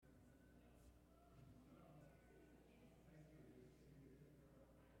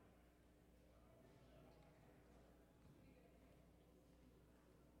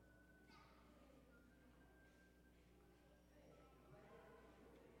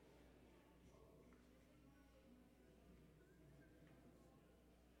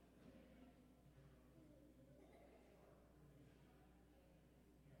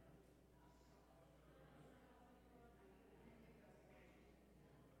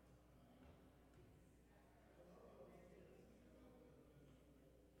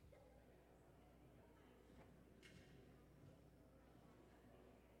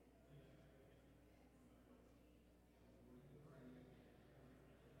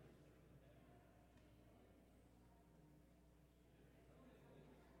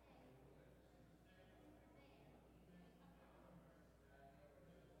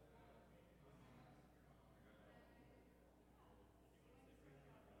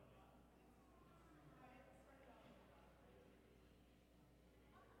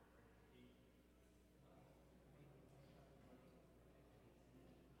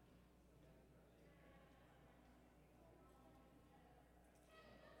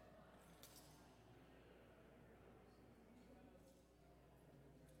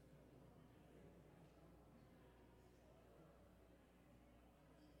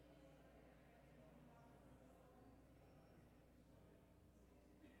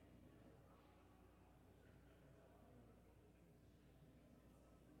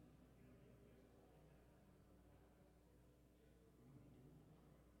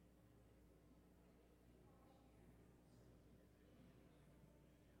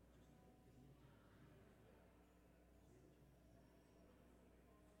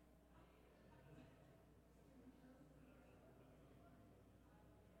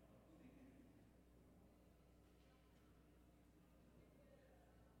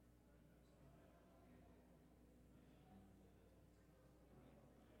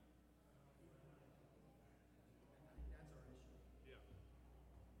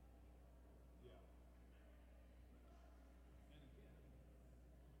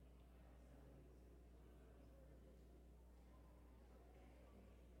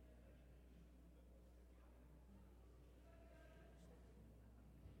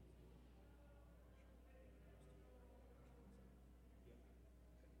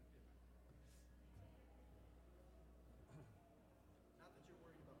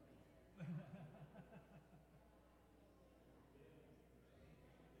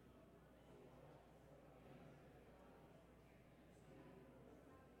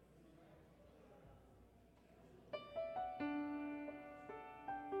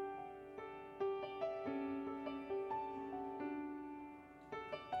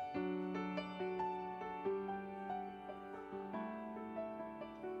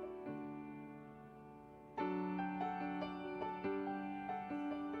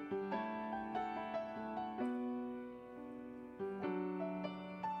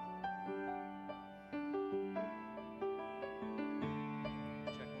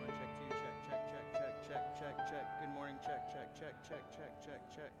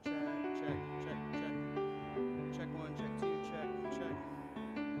check, check, check, check, check. Check one, check two, check, check.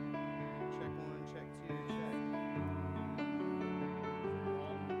 Check one, check two, check.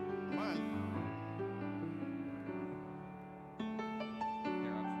 Come on.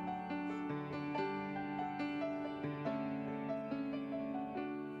 Here,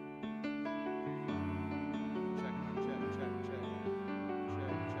 check one, check, check, check.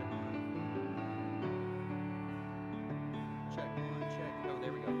 Check, check one. Check one, check. Oh,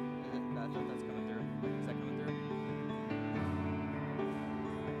 there we go. That's coming through. Is that coming through?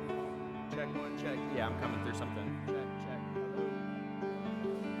 Check one, check. Yeah, I'm coming through something. Check, check.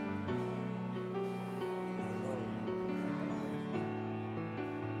 Hello.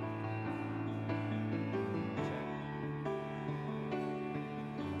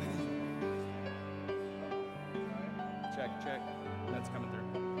 Check, check. That's coming through.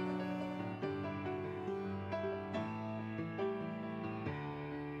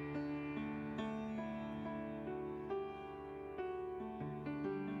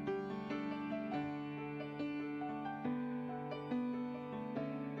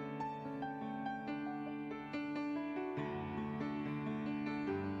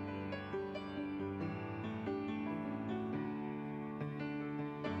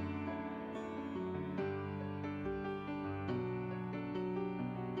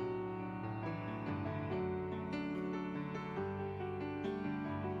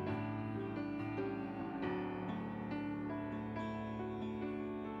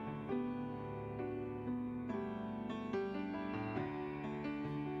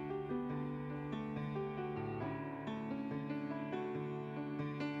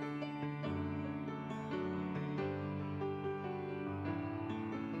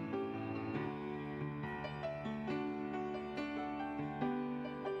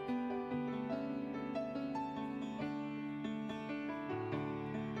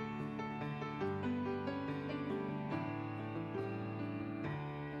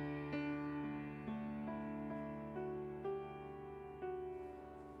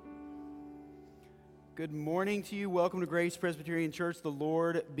 Good morning to you. Welcome to Grace Presbyterian Church. The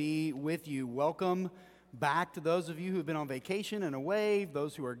Lord be with you. Welcome back to those of you who have been on vacation and away,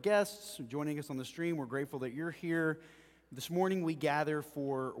 those who are guests joining us on the stream. We're grateful that you're here. This morning we gather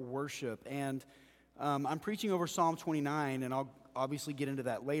for worship, and I'm preaching over Psalm 29, and I'll obviously get into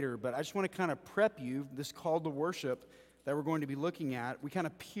that later, but I just want to kind of prep you. This call to worship that we're going to be looking at, we kind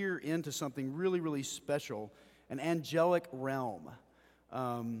of peer into something really, really special, an angelic realm.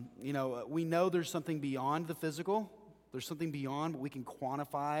 We know there's something beyond the physical. There's something beyond what we can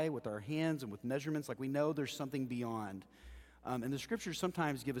quantify with our hands and with measurements. Like, we know there's something beyond. And the scriptures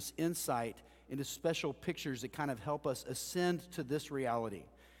sometimes give us insight into special pictures that kind of help us ascend to this reality.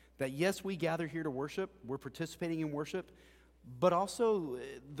 That yes, we gather here to worship, we're participating in worship, but also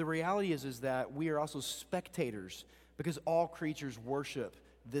the reality is that we are also spectators, because all creatures worship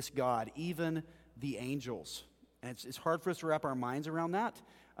this God, even the angels. And it's hard for us to wrap our minds around that,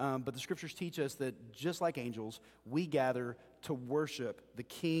 but the scriptures teach us that just like angels, we gather to worship the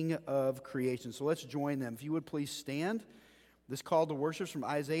King of creation. So let's join them. If you would please stand. This call to worship is from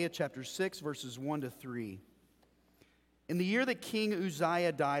Isaiah chapter 6, verses 1 to 3. In the year that King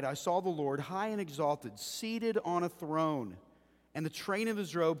Uzziah died, I saw the Lord high and exalted, seated on a throne, and the train of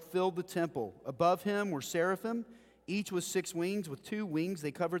his robe filled the temple. Above him were seraphim, each with 6 wings. With 2 wings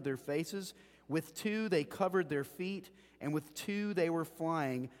they covered their faces. With 2 they covered their feet, and with 2 they were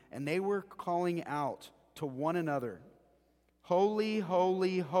flying, and they were calling out to one another, Holy,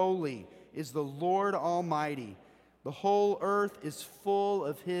 holy, holy is the Lord Almighty. The whole earth is full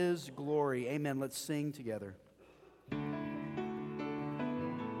of His glory. Amen. Let's sing together.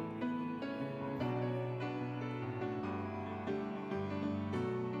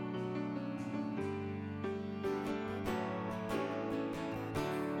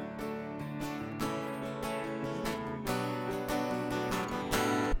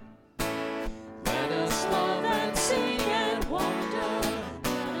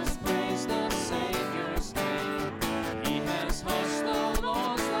 He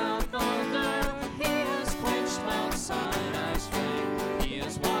has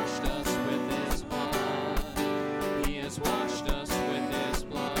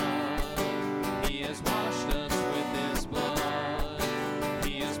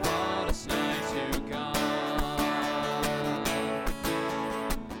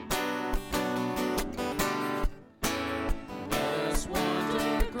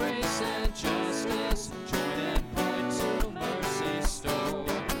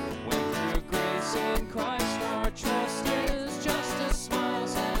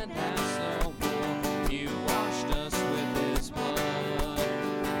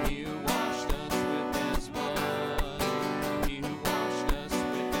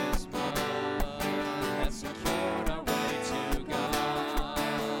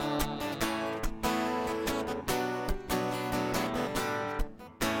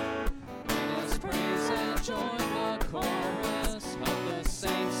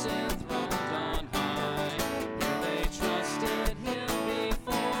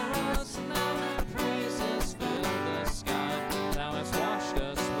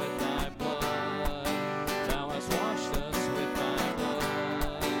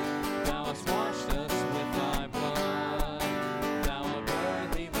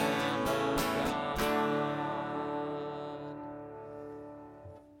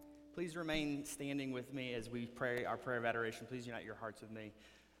Please remain standing with me as we pray our prayer of adoration. Please unite your hearts with me.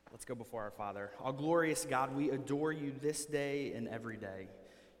 Let's go before our Father. All glorious God, we adore you this day and every day.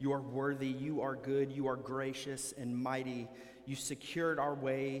 You are worthy, you are good, you are gracious and mighty. You secured our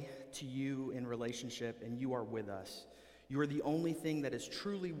way to you in relationship, and you are with us. You are the only thing that is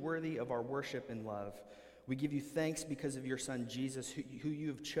truly worthy of our worship and love. We give you thanks because of your Son, Jesus, who you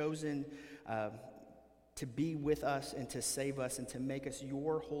have chosen to be with us and to save us and to make us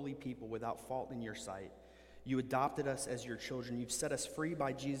your holy people without fault in your sight. You adopted us as your children. You've set us free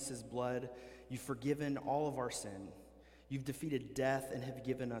by Jesus' blood. You've forgiven all of our sin. You've defeated death and have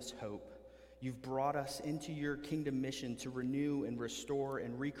given us hope. You've brought us into your kingdom mission to renew and restore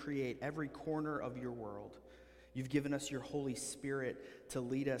and recreate every corner of your world. You've given us your Holy Spirit to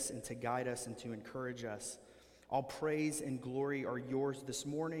lead us and to guide us and to encourage us. All praise and glory are yours this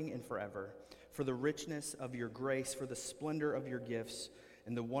morning and forever. For the richness of your grace, for the splendor of your gifts,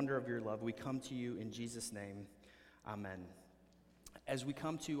 and the wonder of your love, we come to you in Jesus' name. Amen. As we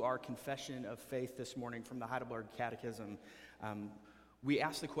come to our confession of faith this morning from the Heidelberg Catechism, we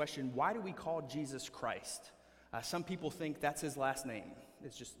ask the question, why do we call Jesus Christ? Some people think that's his last name.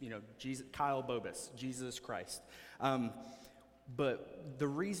 It's just, Jesus, Kyle Bobus, Jesus Christ. But the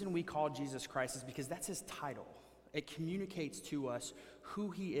reason we call Jesus Christ is because that's his title. It communicates to us who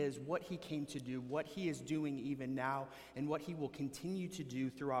he is, what he came to do, what he is doing even now, and what he will continue to do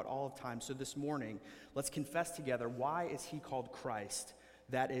throughout all of time. So this morning, let's confess together, why is he called Christ?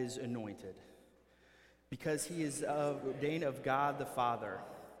 That is anointed. Because he is ordained of God the Father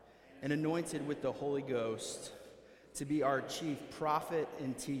and anointed with the Holy Ghost to be our chief prophet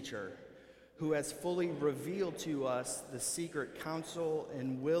and teacher, who has fully revealed to us the secret counsel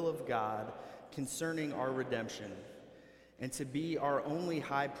and will of God concerning our redemption, and to be our only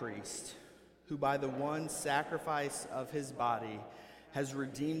high priest, who by the one sacrifice of his body has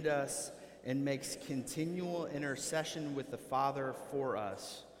redeemed us and makes continual intercession with the Father for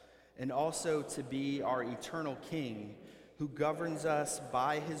us, and also to be our eternal King, who governs us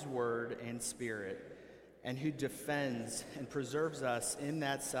by his word and spirit, and who defends and preserves us in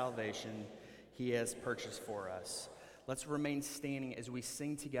that salvation he has purchased for us. Let's remain standing as we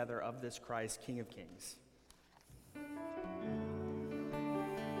sing together of this Christ, King of Kings.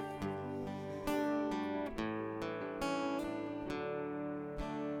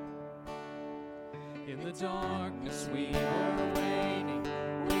 In the darkness we were waiting,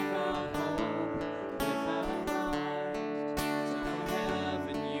 we found hope without light. So from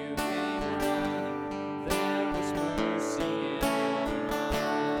heaven you came running, there was mercy in your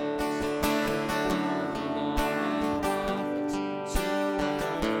eyes. From the law and prophets, to a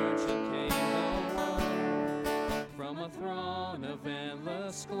virgin came the word. From a throne of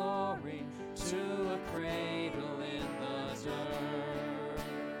endless glory, to a cradle in the dirt.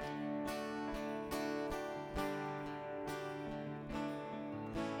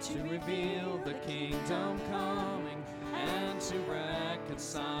 To reveal the kingdom coming, and to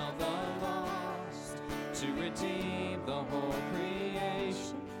reconcile the lost, to redeem the whole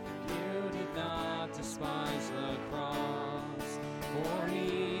creation. You did not despise the cross, for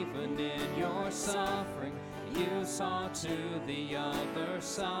even in your suffering, you saw to the other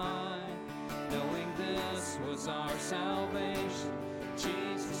side, knowing this was our salvation.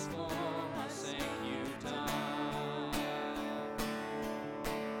 Jesus, for our sake, you died.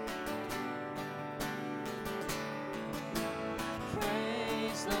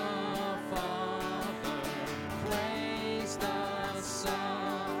 Praise the Father, praise the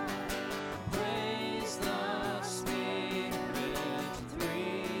Son, praise the Spirit,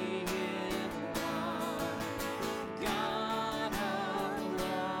 three in one. God of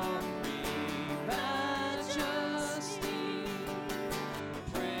glory, majesty,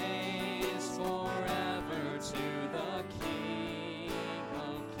 praise forever to the King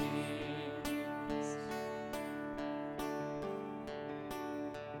of Kings.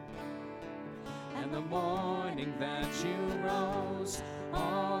 And the morning that you rose,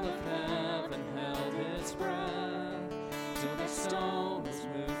 all of heaven held its breath, till the stone was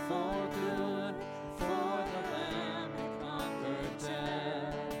moved for good, for the Lamb had conquered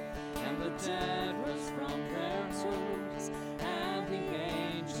death. And the dead rose from their tombs, and the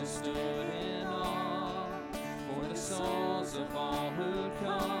angels stood in awe, for the souls of all who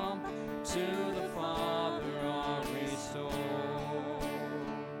come to the Father are restored.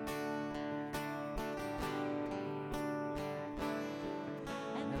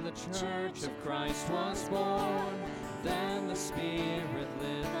 And the Church of Christ was born, then the Spirit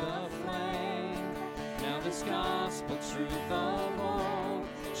lit the flame. Now this gospel truth of old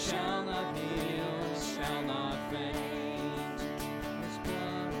shall not kneel, shall not faint. His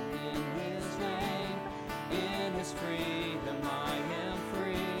blood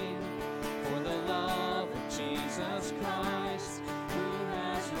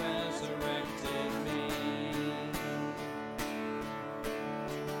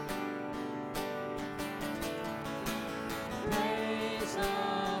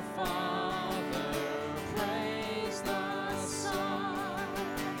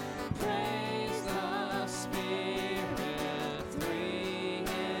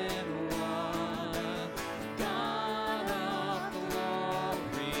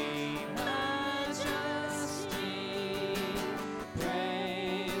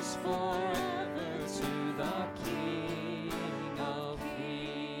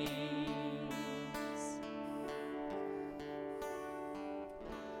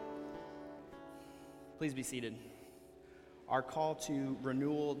Please be seated. Our call to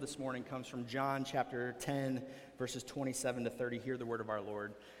renewal this morning comes from John chapter 10, verses 27 to 30. Hear the word of our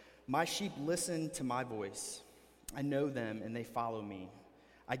Lord. My sheep listen to my voice. I know them, and they follow me.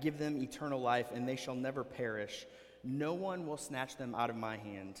 I give them eternal life, and they shall never perish. No one will snatch them out of my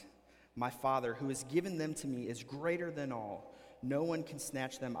hand. My Father, who has given them to me, is greater than all. No one can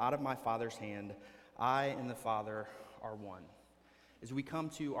snatch them out of my Father's hand. I and the Father are one. As we come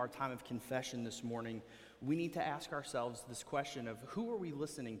to our time of confession this morning, we need to ask ourselves this question of who are we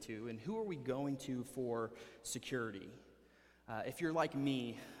listening to and who are we going to for security? If you're like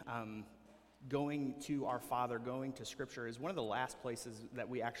me, going to our Father, going to Scripture is one of the last places that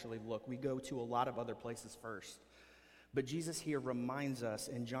we actually look. We go to a lot of other places first. But Jesus here reminds us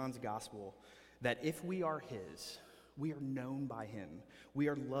in John's Gospel that if we are His, we are known by Him, we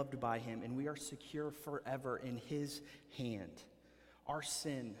are loved by Him, and we are secure forever in His hand. Our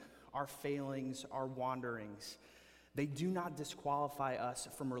sin, our failings, our wanderings, they do not disqualify us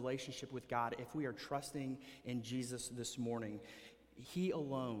from relationship with God if we are trusting in Jesus this morning. He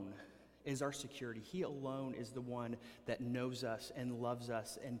alone is our security. He alone is the one that knows us and loves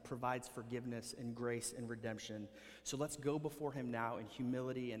us and provides forgiveness and grace and redemption. So let's go before Him now in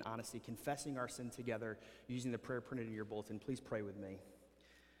humility and honesty, confessing our sin together using the prayer printed in your bulletin. Please pray with me.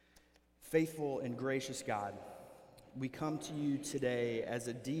 Faithful and gracious God, we come to you today as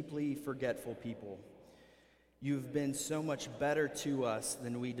a deeply forgetful people. You've been so much better to us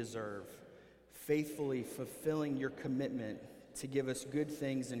than we deserve, faithfully fulfilling your commitment to give us good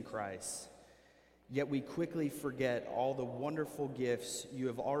things in Christ. Yet we quickly forget all the wonderful gifts you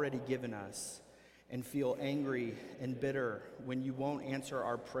have already given us and feel angry and bitter when you won't answer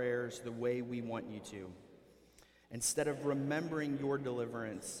our prayers the way we want you to. Instead of remembering your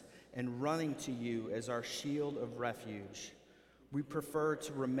deliverance and running to you as our shield of refuge, we prefer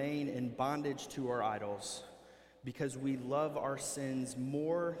to remain in bondage to our idols because we love our sins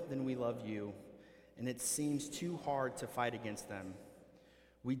more than we love you, and it seems too hard to fight against them.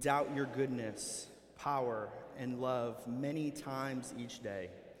 We doubt your goodness, power, and love many times each day.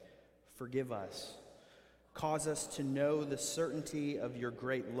 Forgive us. Cause us to know the certainty of your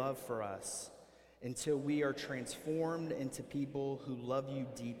great love for us until we are transformed into people who love you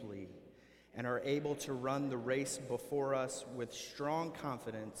deeply and are able to run the race before us with strong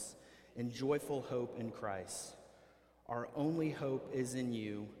confidence and joyful hope in Christ. Our only hope is in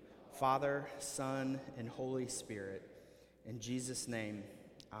you, Father, Son, and Holy Spirit. In Jesus' name,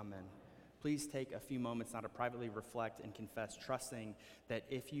 amen. Please take a few moments now to privately reflect and confess, trusting that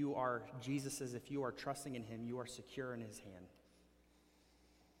if you are Jesus's, if you are trusting in Him, you are secure in His hand.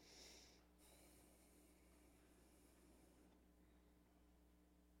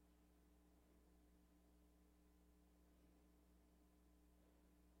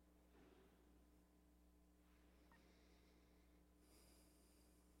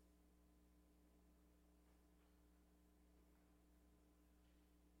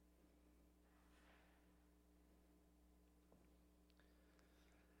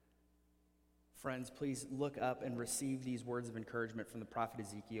 Friends, please look up and receive these words of encouragement from the prophet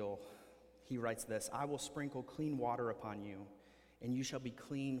Ezekiel. He writes this: I will sprinkle clean water upon you, and you shall be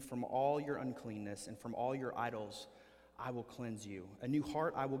clean from all your uncleanness, and from all your idols I will cleanse you. A new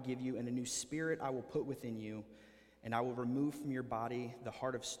heart I will give you, and a new spirit I will put within you, and I will remove from your body the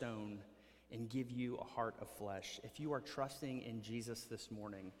heart of stone and give you a heart of flesh. If you are trusting in Jesus this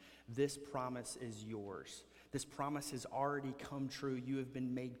morning, this promise is yours. This promise has already come true. You have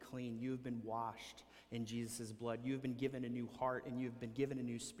been made clean. You have been washed in Jesus' blood. You have been given a new heart, and you have been given a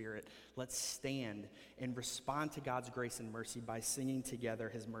new spirit. Let's stand and respond to God's grace and mercy by singing together,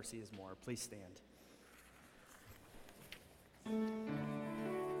 His mercy is more. Please stand.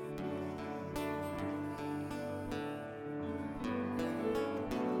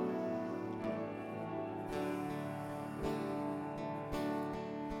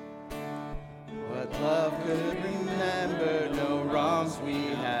 Love could remember no wrongs we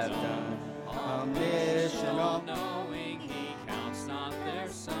have done. Omniscient, all-knowing, He counts not their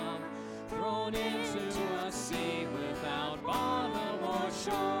sum. Thrown into a sea without bottom or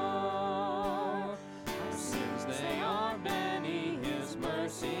shore. Our sins, they are many, His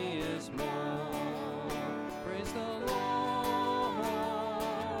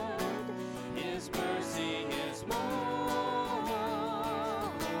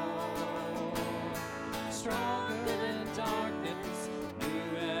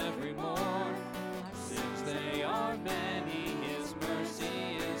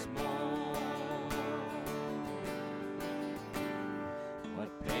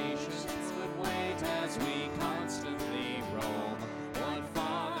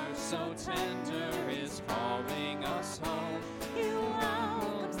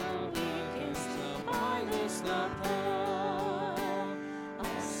the poor.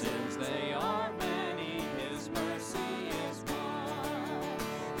 Our sins, they are many, His mercy is one.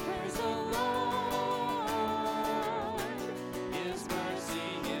 Praise the Lord, His mercy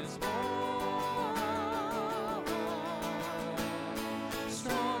is more.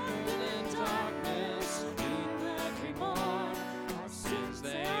 Stronger than darkness, youth every morn. Our sins,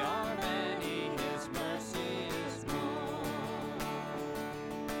 they are many, His mercy is more.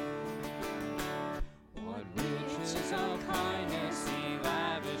 What riches of kindness He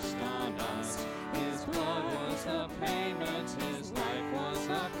lavished on us. His blood was the payment, His life was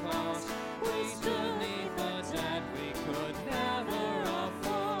the cost. We stood neath the debt we could never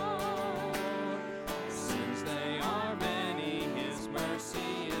afford. Sins, they are many, His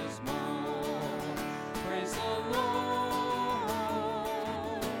mercy is more. Praise the Lord,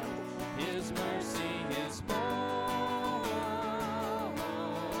 His mercy is more.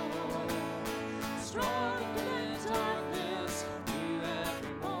 Stronger than darkness, you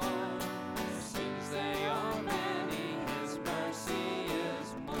every morn. Our sins, they are many, His mercy is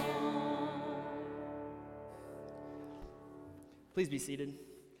more. Please be seated.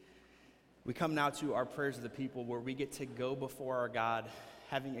 We come now to our prayers of the people, where we get to go before our God,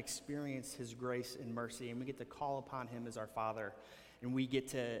 having experienced His grace and mercy, and we get to call upon Him as our Father, and we get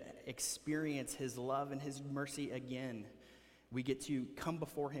to experience His love and His mercy again. We get to come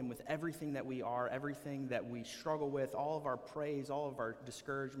before Him with everything that we are, everything that we struggle with, all of our praise, all of our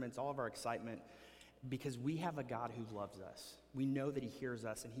discouragements, all of our excitement, because we have a God who loves us. We know that He hears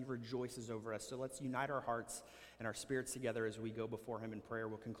us and He rejoices over us. So let's unite our hearts and our spirits together as we go before Him in prayer.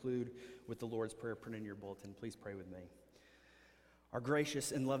 We'll conclude with the Lord's Prayer printed in your bulletin. Please pray with me. Our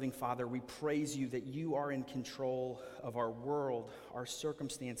gracious and loving Father, we praise You that You are in control of our world, our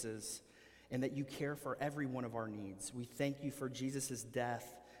circumstances, and that You care for every one of our needs. We thank You for Jesus'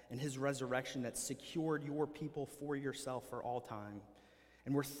 death and His resurrection that secured Your people for Yourself for all time.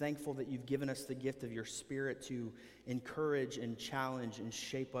 And we're thankful that You've given us the gift of Your Spirit to encourage and challenge and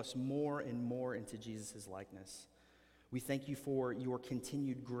shape us more and more into Jesus' likeness. We thank You for Your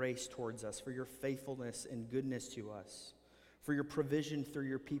continued grace towards us, for Your faithfulness and goodness to us, for Your provision through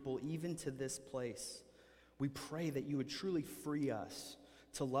Your people, even to this place. We pray that You would truly free us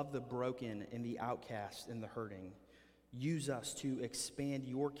to love the broken and the outcast and the hurting. Use us to expand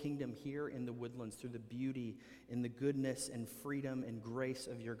Your kingdom here in the Woodlands through the beauty and the goodness and freedom and grace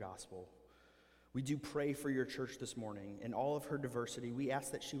of Your gospel. We do pray for Your church this morning and all of her diversity. We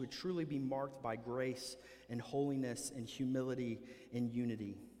ask that she would truly be marked by grace and holiness and humility and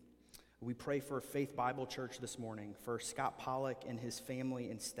unity. We pray for Faith Bible Church this morning, for Scott Pollock and his family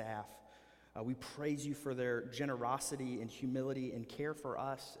and staff. We praise You for their generosity and humility and care for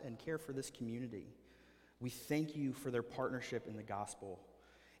us and care for this community. We thank You for their partnership in the gospel,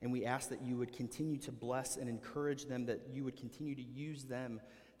 and we ask that You would continue to bless and encourage them, that You would continue to use them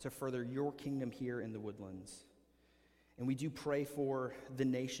to further Your kingdom here in the Woodlands. And we do pray for the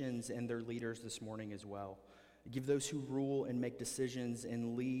nations and their leaders this morning as well. Give those who rule and make decisions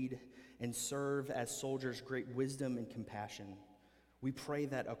and lead and serve as soldiers great wisdom and compassion. We pray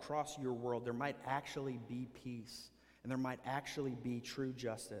that across Your world there might actually be peace and there might actually be true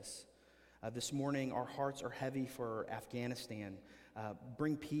justice. This morning, our hearts are heavy for Afghanistan.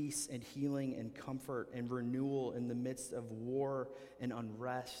 Bring peace and healing and comfort and renewal in the midst of war and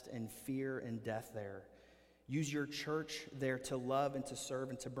unrest and fear and death there. Use Your church there to love and to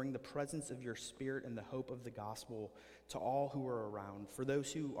serve and to bring the presence of Your Spirit and the hope of the gospel to all who are around. For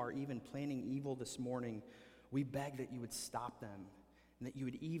those who are even planning evil this morning, we beg that You would stop them and that You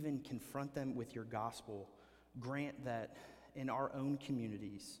would even confront them with Your gospel. Grant that in our own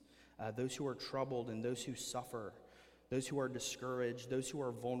communities, those who are troubled and those who suffer, those who are discouraged, those who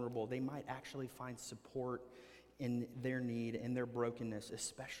are vulnerable, they might actually find support in their need and their brokenness,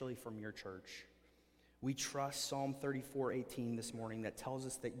 especially from Your church. We trust Psalm 34:18 this morning that tells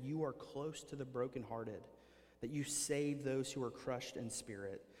us that You are close to the brokenhearted, that You save those who are crushed in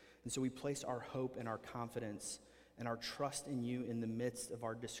spirit. And so we place our hope and our confidence and our trust in You in the midst of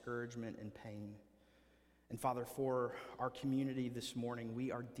our discouragement and pain. And Father, for our community this morning, we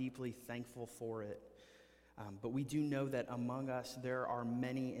are deeply thankful for it. But we do know that among us there are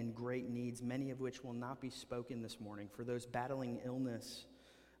many and great needs, many of which will not be spoken this morning. For those battling illness,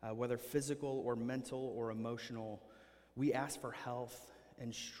 whether physical or mental or emotional, we ask for health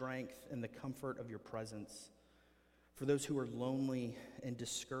and strength and the comfort of Your presence. For those who are lonely and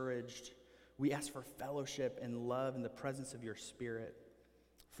discouraged, we ask for fellowship and love in the presence of Your Spirit.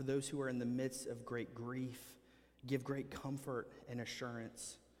 For those who are in the midst of great grief, give great comfort and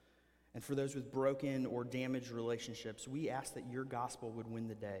assurance. And for those with broken or damaged relationships, we ask that Your gospel would win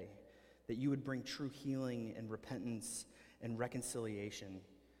the day, that you would bring true healing and repentance and reconciliation.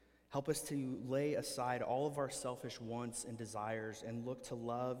 Help us to lay aside all of our selfish wants and desires and look to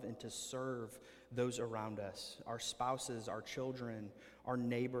love and to serve those around us, our spouses, our children, our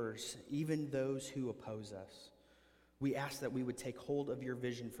neighbors, even those who oppose us. We ask that we would take hold of your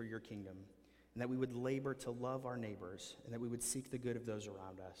vision for your kingdom, and that we would labor to love our neighbors, and that we would seek the good of those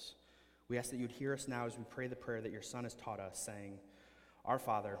around us. We ask that you would hear us now as we pray the prayer that your Son has taught us, saying, Our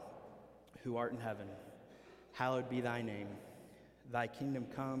Father, who art in heaven, hallowed be thy name. Thy kingdom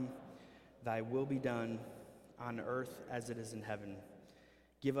come, thy will be done, on earth as it is in heaven.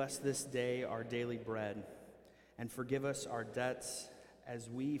 Give us this day our daily bread, and forgive us our debts as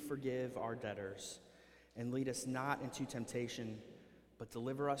we forgive our debtors. And lead us not into temptation, but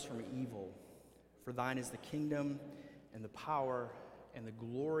deliver us from evil. For thine is the kingdom, and the power, and the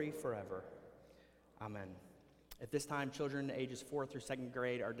glory forever. Amen. At this time, children ages 4th through 2nd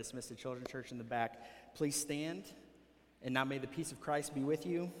grade are dismissed to Children's Church in the back. Please stand, and now may the peace of Christ be with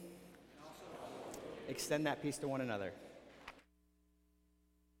you. Extend that peace to one another.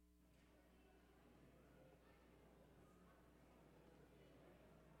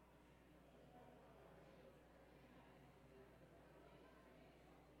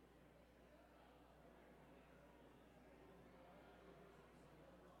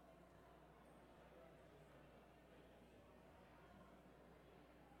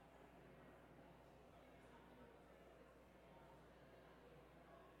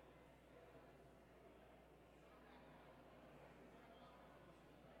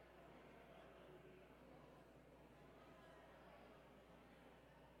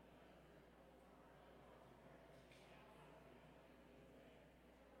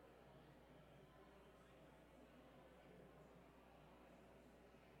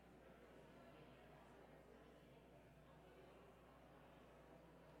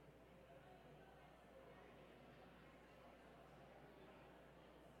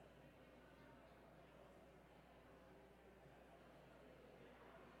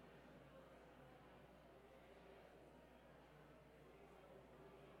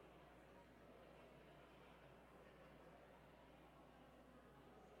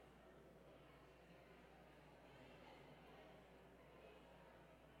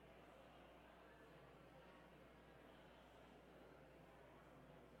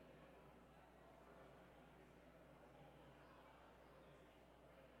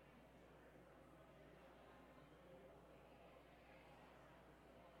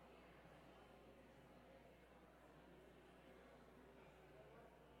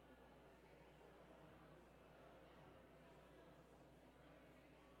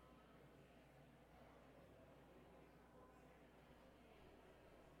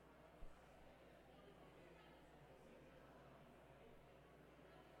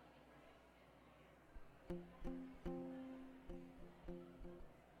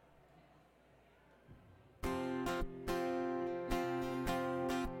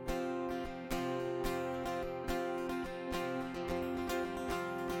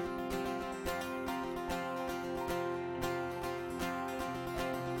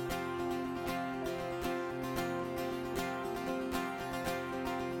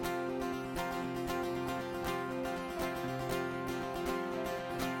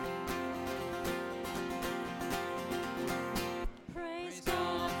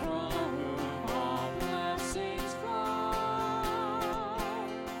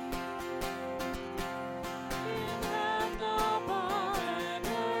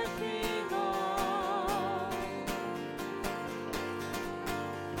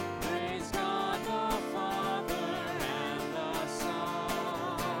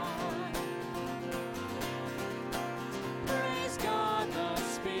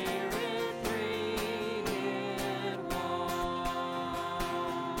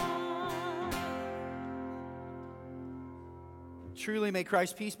 Truly, may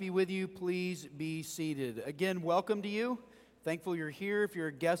Christ's peace be with you. Please be seated. Again, welcome to you. Thankful you're here. If you're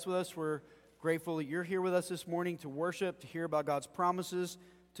a guest with us, we're grateful that you're here with us this morning to worship, to hear about God's promises,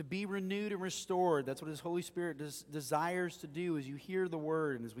 to be renewed and restored. That's what His Holy Spirit desires to do as you hear the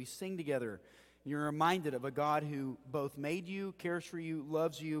Word and as we sing together. You're reminded of a God who both made you, cares for you,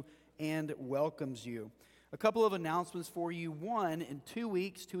 loves you, and welcomes you. A couple of announcements for you. One, in 2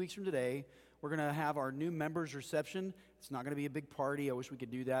 weeks from today, we're going to have our new members reception. It's not going to be a big party. I wish we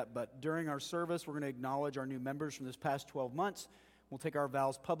could do that. But during our service, we're going to acknowledge our new members from this past 12 months. We'll take our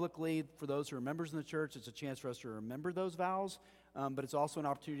vows publicly. For those who are members in the church, it's a chance for us to remember those vows. But it's also an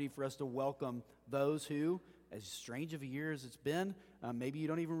opportunity for us to welcome those who, as strange of a year as it's been, maybe you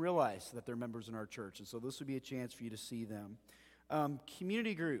don't even realize that they're members in our church. And so this would be a chance for you to see them.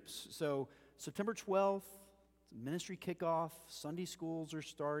 Community groups. So September 12th, ministry kickoff, Sunday schools are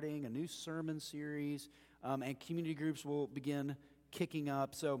starting, a new sermon series, and community groups will begin kicking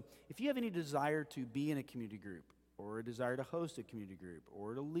up. So if you have any desire to be in a community group, or a desire to host a community group,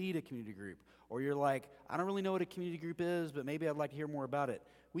 or to lead a community group, or you're like, I don't really know what a community group is, but maybe I'd like to hear more about it,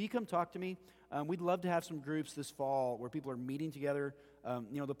 will you come talk to me? We'd love to have some groups this fall where people are meeting together.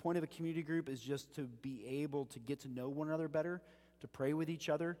 The point of a community group is just to be able to get to know one another better, to pray with each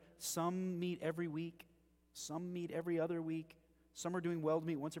other. Some meet every week. Some meet every other week. Some are doing well to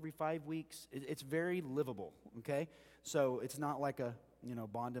meet once every 5 weeks. It's very livable, okay? So it's not like a,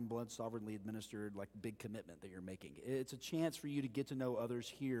 bond and blood sovereignly administered, like big commitment that you're making. It's a chance for you to get to know others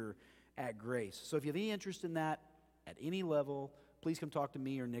here at Grace. So if you have any interest in that at any level, please come talk to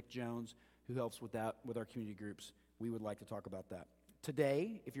me or Nick Jones, who helps with that with our community groups. We would like to talk about that.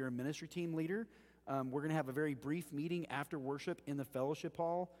 Today, if you're a ministry team leader, we're going to have a very brief meeting after worship in the fellowship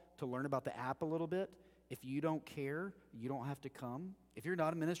hall to learn about the app a little bit. If you don't care, you don't have to come. If you're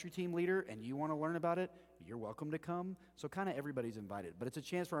not a ministry team leader and you want to learn about it, you're welcome to come. So kind of everybody's invited. But it's a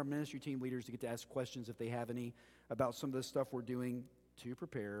chance for our ministry team leaders to get to ask questions if they have any about some of the stuff we're doing to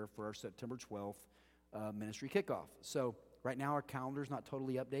prepare for our September 12th ministry kickoff. So right now our calendar's not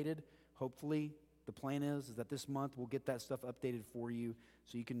totally updated. Hopefully the plan is that this month we'll get that stuff updated for you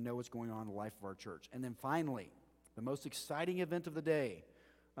so you can know what's going on in the life of our church. And then finally, the most exciting event of the day,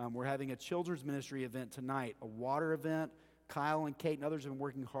 we're having a children's ministry event tonight, a water event. Kyle and Kate and others have been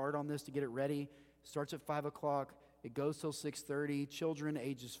working hard on this to get it ready. Starts at 5 o'clock. It goes till 6:30. Children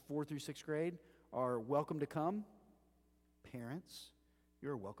ages 4 through 6th grade are welcome to come. Parents,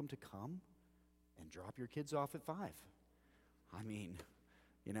 you're welcome to come and drop your kids off at 5. I mean,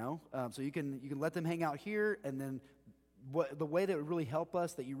 so you can let them hang out here, and then the way that would really help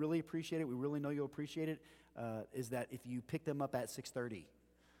us, that you really appreciate it, we really know you'll appreciate it, is that if you pick them up at 6:30.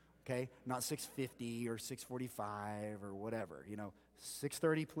 Okay, not 6:50 or 6:45 or whatever.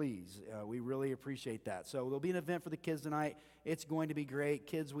 6:30, please. We really appreciate that. So there'll be an event for the kids tonight. It's going to be great.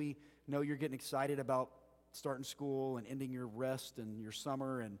 Kids, we know you're getting excited about starting school and ending your rest and your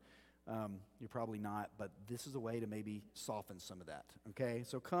summer, and you're probably not, but this is a way to maybe soften some of that. Okay,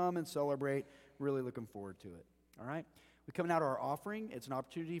 so come and celebrate. Really looking forward to it. All right. We're coming out to our offering. It's an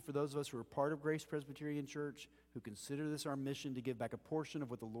opportunity for those of us who are part of Grace Presbyterian Church, who consider this our mission, to give back a portion of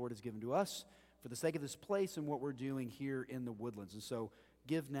what the Lord has given to us for the sake of this place and what we're doing here in the Woodlands. And so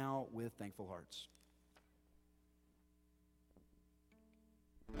give now with thankful hearts.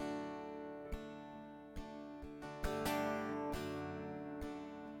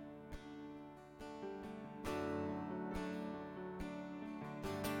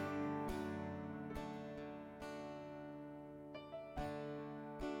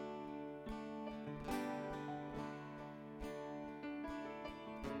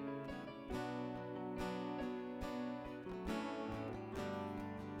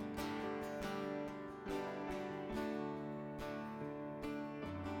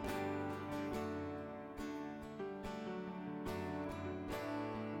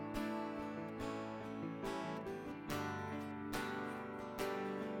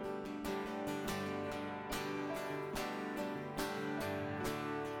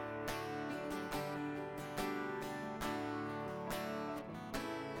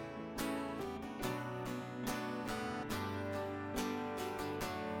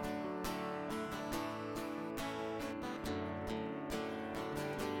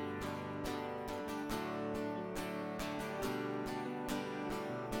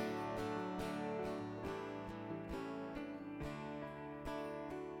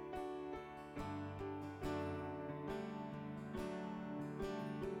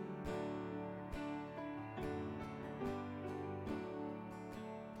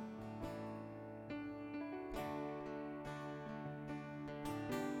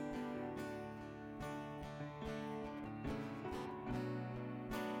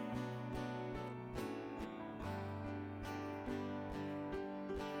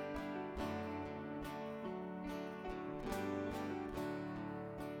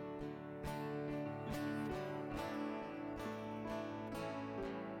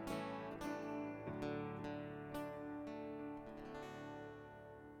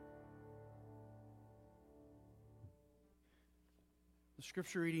 The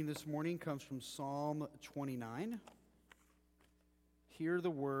scripture reading this morning comes from Psalm 29. Hear the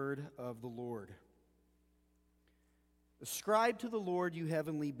word of the Lord. Ascribe to the Lord, you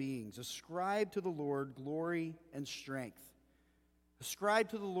heavenly beings. Ascribe to the Lord glory and strength. Ascribe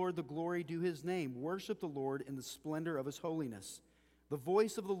to the Lord the glory due his name. Worship the Lord in the splendor of his holiness. The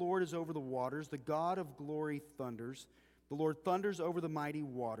voice of the Lord is over the waters. The God of glory thunders. The Lord thunders over the mighty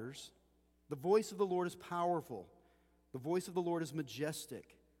waters. The voice of the Lord is powerful. The voice of the Lord is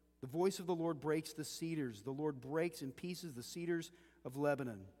majestic. The voice of the Lord breaks the cedars. The Lord breaks in pieces the cedars of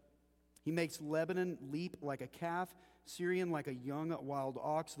Lebanon. He makes Lebanon leap like a calf, Syrian like a young wild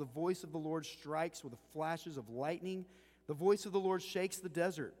ox. The voice of the Lord strikes with the flashes of lightning. The voice of the Lord shakes the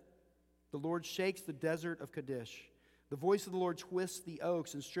desert. The Lord shakes the desert of Kadesh. The voice of the Lord twists the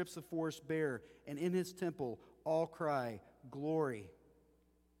oaks and strips the forest bare, and in his temple all cry, "Glory."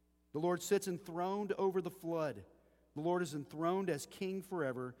 The Lord sits enthroned over the flood. The Lord is enthroned as king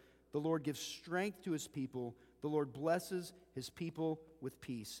forever. The Lord gives strength to his people. The Lord blesses his people with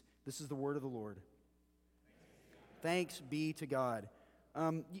peace. This is the word of the Lord. Thanks be to God.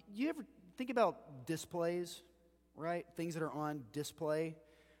 You ever think about displays, right? Things that are on display.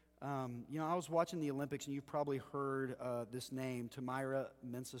 I was watching the Olympics, and you've probably heard this name, Tamyra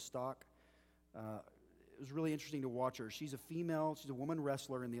Mensah-Stock. It was really interesting to watch her. She's a woman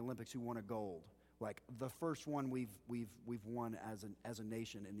wrestler in the Olympics who won a gold, like the first one we've won as a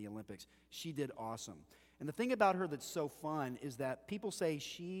nation in the Olympics. She did awesome. And the thing about her that's so fun is that people say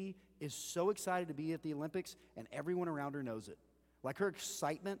she is so excited to be at the Olympics, and everyone around her knows it. Like, her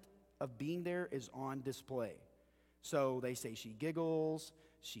excitement of being there is on display. So they say she giggles,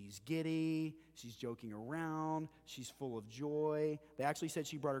 she's giddy, she's joking around, she's full of joy. They actually said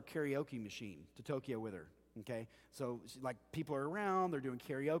she brought her karaoke machine to Tokyo with her, okay? So, like, people are around, they're doing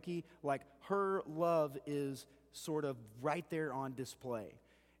karaoke. Like, her love is sort of right there on display.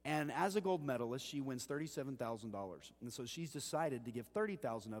 And as a gold medalist, she wins $37,000. And so she's decided to give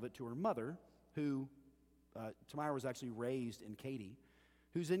 $30,000 of it to her mother, who, Tamyra was actually raised in Katy,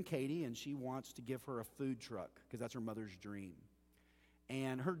 who's in Katy, and she wants to give her a food truck because that's her mother's dream.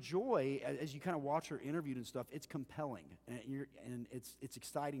 And her joy, as you kind of watch her interviewed and stuff, it's compelling, and it's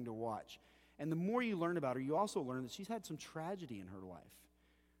exciting to watch. And the more you learn about her, you also learn that she's had some tragedy in her life.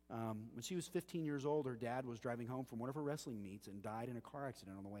 When she was 15 years old, her dad was driving home from one of her wrestling meets and died in a car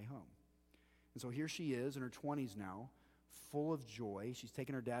accident on the way home. And so here she is in her 20s now, full of joy. She's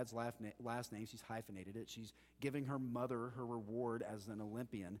taken her dad's last name. She's hyphenated it. She's giving her mother her reward as an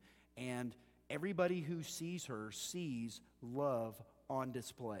Olympian. And everybody who sees her sees love on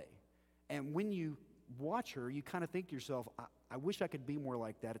display. And when you watch her, you kind of think to yourself, I wish I could be more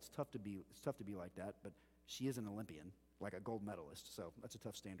like that. It's tough to be like that, but she is an Olympian, like a gold medalist, so that's a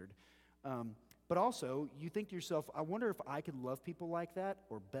tough standard. But also, you think to yourself, I wonder if I could love people like that,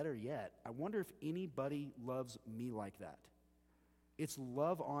 or better yet, I wonder if anybody loves me like that. It's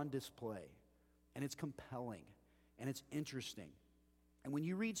love on display, and it's compelling, and it's interesting. And when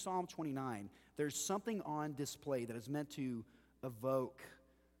you read Psalm 29, there's something on display that is meant to evoke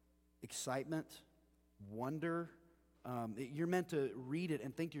excitement, wonder. You're meant to read it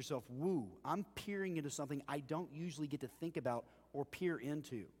and think to yourself, woo, I'm peering into something I don't usually get to think about or peer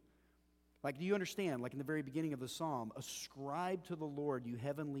into. Like, do you understand, like in the very beginning of the psalm, ascribe to the Lord, you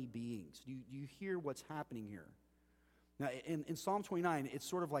heavenly beings. Do you hear what's happening here? Now, in Psalm 29, it's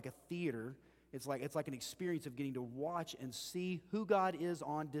sort of like a theater. It's like an experience of getting to watch and see who God is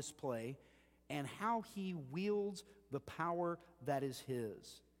on display and how he wields the power that is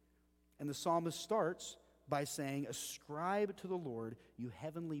his. And the psalmist starts by saying, ascribe to the Lord, you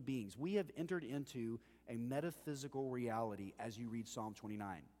heavenly beings. We have entered into a metaphysical reality as you read Psalm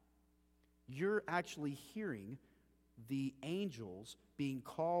 29. You're actually hearing the angels being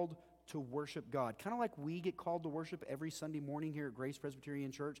called to worship God. Kind of like we get called to worship every Sunday morning here at Grace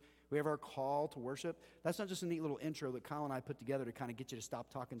Presbyterian Church. We have our call to worship. That's not just a neat little intro that Kyle and I put together to kind of get you to stop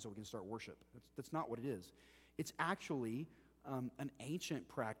talking so we can start worship. That's not what it is. It's actually an ancient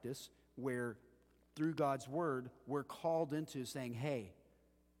practice where through God's word, we're called into saying, hey,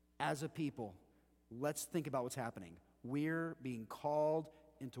 as a people, let's think about what's happening. We're being called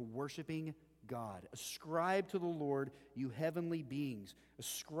into worshiping God. Ascribe to the Lord, you heavenly beings.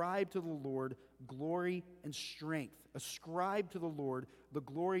 Ascribe to the Lord glory and strength. Ascribe to the Lord the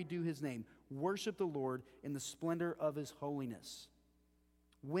glory due his name. Worship the Lord in the splendor of his holiness.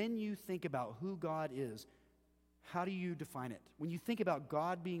 When you think about who God is, how do you define it? When you think about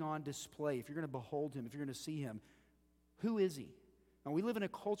God being on display, if you're going to behold him, if you're going to see him, who is he? Now, we live in a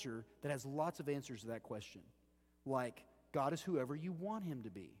culture that has lots of answers to that question. Like, God is whoever you want him to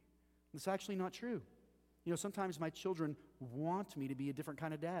be. That's actually not true. You know, sometimes my children want me to be a different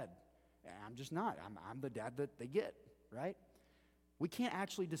kind of dad. I'm just not. I'm the dad that they get, right? We can't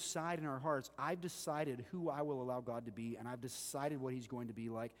actually decide in our hearts, I've decided who I will allow God to be, and I've decided what he's going to be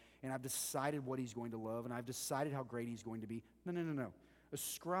like, and I've decided what he's going to love, and I've decided how great he's going to be. No.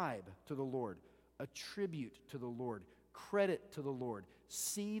 Ascribe to the Lord. Attribute to the Lord. credit to the Lord.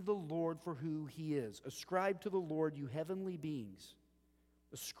 See the Lord for who he is. Ascribe to the Lord, you heavenly beings.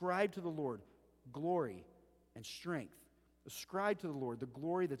 Ascribe to the Lord glory and strength. Ascribe to the Lord the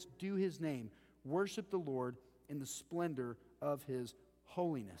glory that's due his name. Worship the Lord in the splendor of his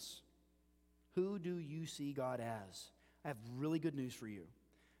holiness. Who do you see God as? I have really good news for you.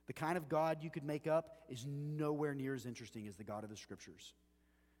 The kind of God you could make up is nowhere near as interesting as the God of the Scriptures.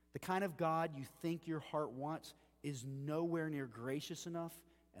 The kind of God you think your heart wants is nowhere near gracious enough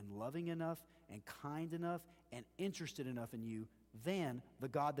and loving enough and kind enough and interested enough in you than the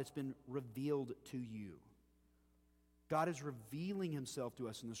God that's been revealed to you. God is revealing himself to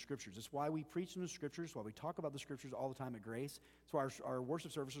us in the Scriptures. That's why we preach in the Scriptures, why we talk about the Scriptures all the time at Grace. That's why our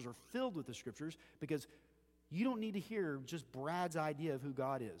worship services are filled with the Scriptures, because you don't need to hear just Brad's idea of who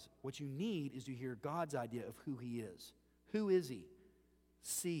God is. What you need is to hear God's idea of who he is. Who is he?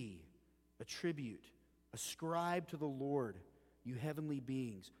 See, attribute, ascribe to the Lord, you heavenly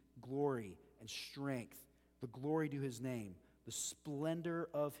beings, glory and strength, the glory to his name, the splendor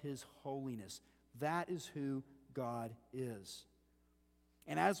of his holiness. That is who God is.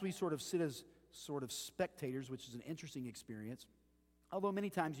 And as we sort of sit as sort of spectators, which is an interesting experience, although many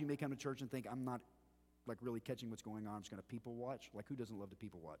times you may come to church and think, I'm not like really catching what's going on, I'm just going to people watch. Like, who doesn't love to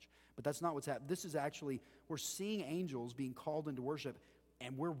people watch? But that's not what's happening. This is actually, we're seeing angels being called into worship,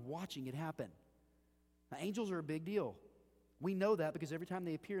 and we're watching it happen. Now, angels are a big deal. We know that because every time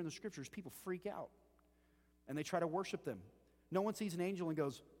they appear in the Scriptures, people freak out, and they try to worship them. No one sees an angel and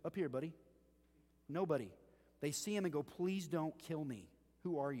goes, up here, buddy. Nobody. They see him and go, please don't kill me.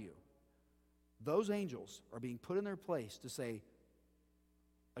 Who are you? Those angels are being put in their place to say,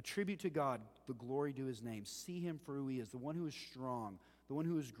 attribute to God the glory to his name. See him for who he is, the one who is strong, the one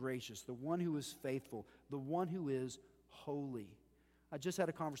who is gracious, the one who is faithful, the one who is holy. I just had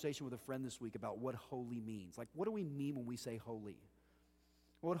a conversation with a friend this week about what holy means. Like, what do we mean when we say holy?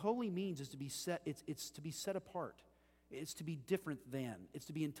 What holy means is to be set, it's to be set apart. It's to be different than. It's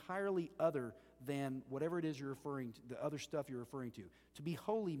to be entirely other than whatever it is you're referring to, the other stuff you're referring to. To be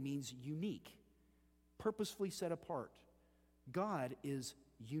holy means unique, purposefully set apart. God is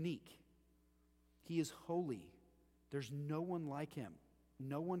unique. He is holy. There's no one like him.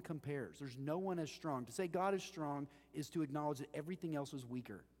 No one compares. There's no one as strong. To say God is strong is to acknowledge that everything else is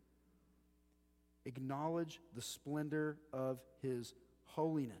weaker. Acknowledge the splendor of his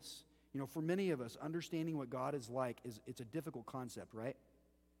holiness. You know, for many of us, understanding what God is like it's a difficult concept, right?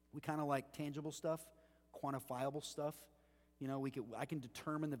 We kind of like tangible stuff, quantifiable stuff. You know, I can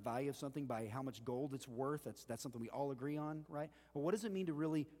determine the value of something by how much gold it's worth. That's something we all agree on, right? But what does it mean to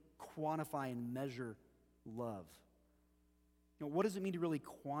really quantify and measure love? You know, what does it mean to really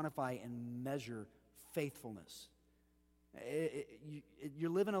quantify and measure faithfulness? You're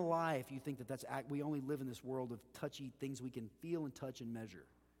living a lie if you think we only live in this world of touchy things we can feel and touch and measure.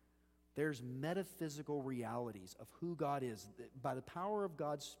 There's metaphysical realities of who God is. By the power of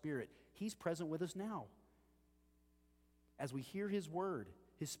God's Spirit, he's present with us now. As we hear his word,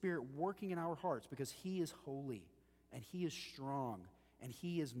 his Spirit working in our hearts, because he is holy and he is strong and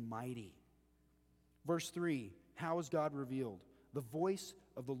he is mighty. Verse 3, how is God revealed? The voice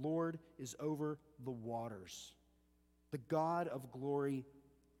of the Lord is over the waters. The God of glory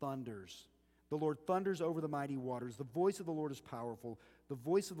thunders. The Lord thunders over the mighty waters. The voice of the Lord is powerful. The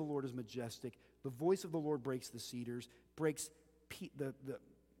voice of the Lord is majestic. The voice of the Lord breaks the cedars. The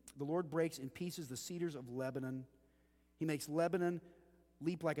Lord breaks in pieces the cedars of Lebanon. He makes Lebanon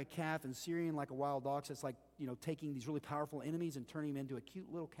leap like a calf and Syrian like a wild ox. It's like, you know, taking these really powerful enemies and turning them into a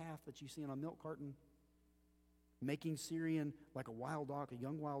cute little calf that you see on a milk carton. Making Syrian like a wild ox, a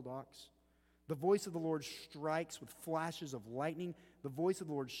young wild ox. The voice of the Lord strikes with flashes of lightning. The voice of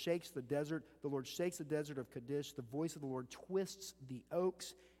the Lord shakes the desert. The Lord shakes the desert of Kadesh. The voice of the Lord twists the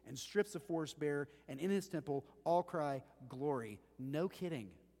oaks and strips the forest bare. And in his temple, all cry, glory. No kidding.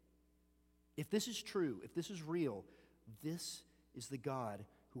 If this is true, if this is real, this is the God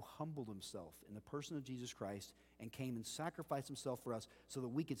who humbled himself in the person of Jesus Christ and came and sacrificed himself for us so that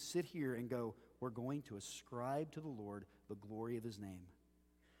we could sit here and go, we're going to ascribe to the Lord the glory of his name.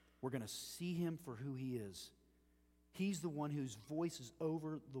 We're going to see him for who he is. He's the one whose voice is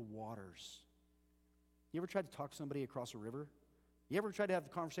over the waters. You ever tried to talk to somebody across a river? You ever tried to have a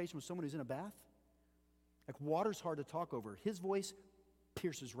conversation with someone who's in a bath? Like, water's hard to talk over. His voice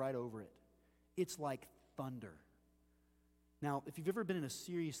pierces right over it. It's like thunder. Now, if you've ever been in a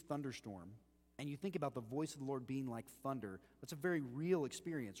serious thunderstorm and you think about the voice of the Lord being like thunder, that's a very real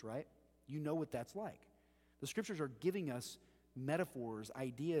experience, right? You know what that's like. The scriptures are giving us metaphors,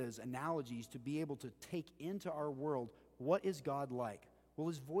 ideas, analogies to be able to take into our world, what is God like? Well,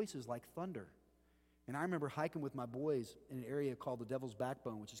 his voice is like thunder. And I remember hiking with my boys in an area called the Devil's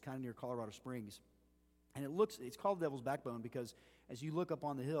Backbone, which is kind of near Colorado Springs. And it's called the Devil's Backbone because as you look up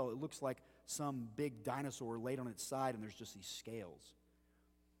on the hill, it looks like some big dinosaur laid on its side and there's just these scales.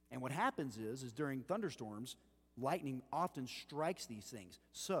 And what happens is during thunderstorms, lightning often strikes these things.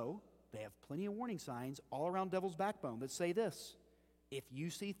 So they have plenty of warning signs all around Devil's Backbone that say this: if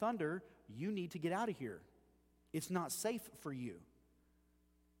you see thunder, you need to get out of here. It's not safe for you.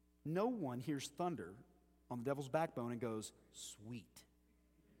 No one hears thunder on the Devil's Backbone and goes, sweet.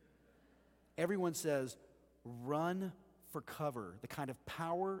 Everyone says, run for cover. The kind of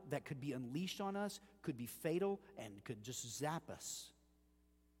power that could be unleashed on us could be fatal and could just zap us.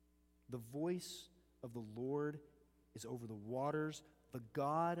 The voice of the Lord is over the waters. The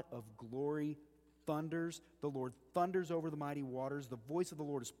God of glory thunders. The Lord thunders over the mighty waters. The voice of the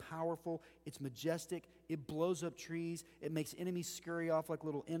Lord is powerful. It's majestic. It blows up trees. It makes enemies scurry off like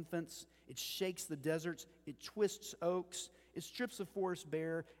little infants. It shakes the deserts. It twists oaks. It strips the forest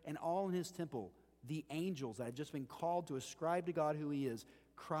bare. And all in his temple, the angels that have just been called to ascribe to God who he is,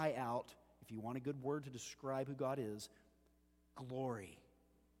 cry out, if you want a good word to describe who God is, glory.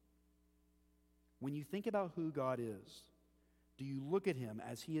 When you think about who God is, do you look at him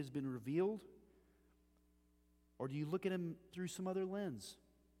as he has been revealed? Or do you look at him through some other lens?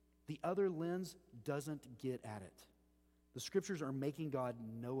 The other lens doesn't get at it. The scriptures are making God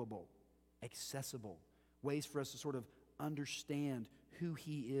knowable, accessible, ways for us to sort of understand who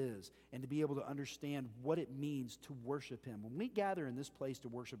he is and to be able to understand what it means to worship him. When we gather in this place to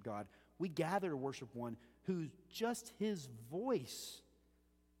worship God, we gather to worship one who just his voice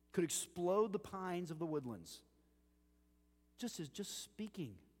could explode the pines of the woodlands. Just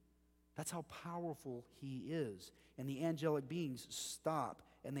speaking. That's how powerful he is. And the angelic beings stop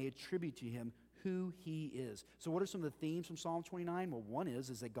and they attribute to him who he is. So what are some of the themes from Psalm 29? Well, one is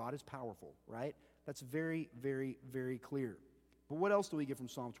that God is powerful, right? That's very, very, very clear. But what else do we get from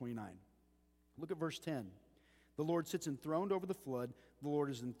Psalm 29? Look at verse 10. The Lord sits enthroned over the flood. The Lord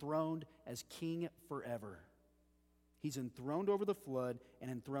is enthroned as king forever. He's enthroned over the flood and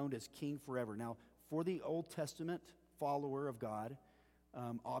enthroned as king forever. Now, for the Old Testament follower of God,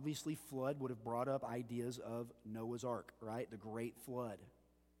 obviously flood would have brought up ideas of Noah's Ark, right? The great flood.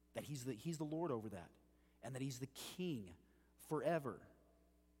 That he's the Lord over that. And that he's the king forever.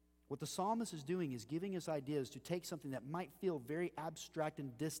 What the psalmist is doing is giving us ideas to take something that might feel very abstract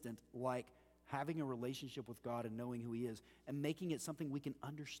and distant, like having a relationship with God and knowing who he is, and making it something we can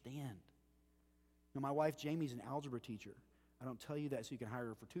understand. Now, my wife Jamie's an algebra teacher. I don't tell you that so you can hire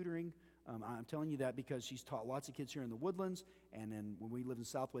her for tutoring. I'm telling you that because she's taught lots of kids here in the Woodlands, and then when we lived in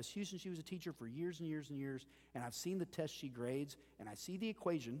Southwest Houston, she was a teacher for years and years and years, and I've seen the test she grades, and I see the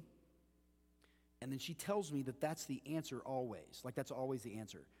equation, and then she tells me that that's the answer always, like that's always the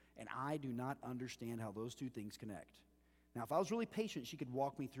answer, and I do not understand how those two things connect. Now, if I was really patient, she could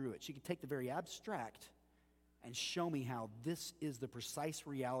walk me through it. She could take the very abstract and show me how this is the precise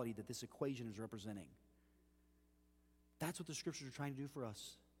reality that this equation is representing. That's what the scriptures are trying to do for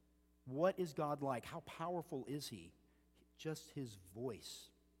us. What is God like? How powerful is he? Just his voice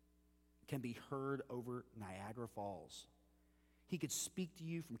can be heard over Niagara Falls. He could speak to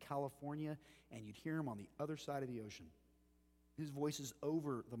you from California and you'd hear him on the other side of the ocean. His voice is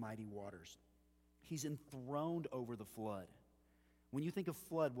over the mighty waters. He's enthroned over the flood. When you think of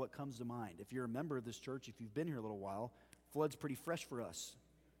flood, what comes to mind? If you're a member of this church, if you've been here a little while, flood's pretty fresh for us,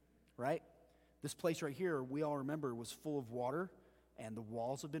 right? This place right here, we all remember, was full of water, and the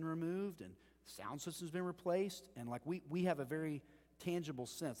walls have been removed, and sound system's been replaced, and like we have a very tangible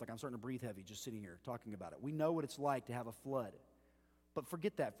sense, like I'm starting to breathe heavy just sitting here talking about it. We know what it's like to have a flood. But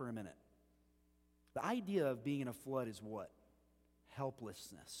forget that for a minute. The idea of being in a flood is what?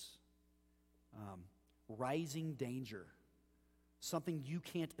 Helplessness. Rising danger. Something you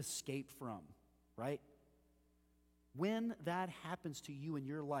can't escape from, right? When that happens to you in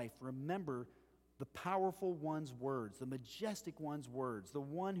your life, remember the powerful one's words, the majestic one's words, the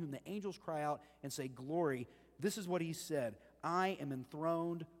one whom the angels cry out and say, glory. This is what he said, I am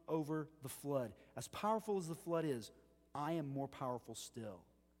enthroned over the flood. As powerful as the flood is, I am more powerful still.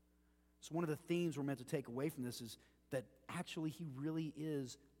 So one of the themes we're meant to take away from this is that actually he really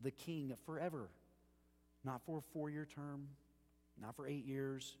is the king forever. Not for a 4-year term, not for 8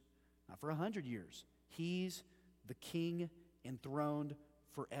 years, not for 100 years. He's the king enthroned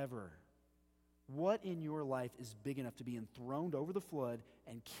forever. What in your life is big enough to be enthroned over the flood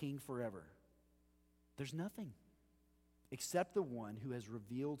and king forever? There's nothing except the one who has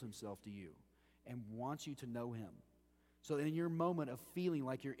revealed himself to you and wants you to know him. So in your moment of feeling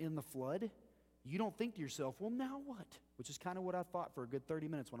like you're in the flood, you don't think to yourself, well, now what? Which is kind of what I thought for a good 30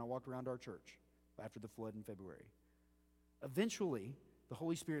 minutes when I walked around our church. after the flood in February. Eventually, the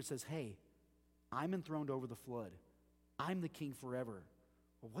Holy Spirit says, hey, I'm enthroned over the flood. I'm the king forever.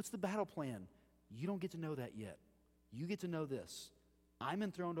 Well, what's the battle plan? You don't get to know that yet. You get to know this. I'm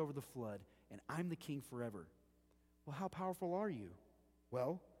enthroned over the flood, and I'm the king forever. Well, how powerful are you?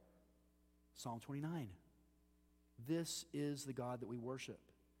 Well, Psalm 29. This is the God that we worship.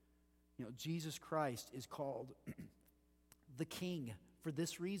 You know, Jesus Christ is called the King for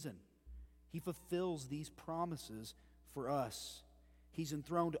this reason. He fulfills these promises for us. He's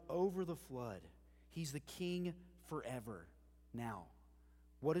enthroned over the flood. He's the King forever. Now,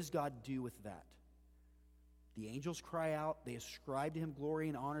 what does God do with that? The angels cry out. They ascribe to him glory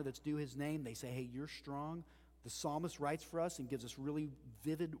and honor that's due his name. They say, hey, you're strong. The psalmist writes for us and gives us really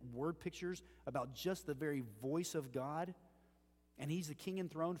vivid word pictures about just the very voice of God. And he's the king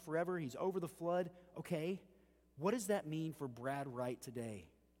enthroned forever. He's over the flood. Okay, what does that mean for Brad Wright today?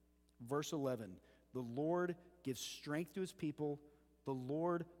 Verse 11, the Lord gives strength to his people. The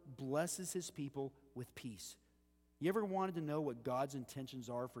Lord blesses his people with peace. You ever wanted to know what God's intentions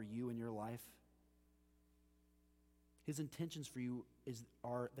are for you in your life? His intentions for you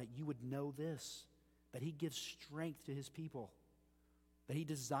are that you would know this, that he gives strength to his people, that he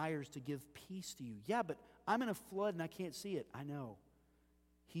desires to give peace to you. Yeah, but I'm in a flood and I can't see it. I know.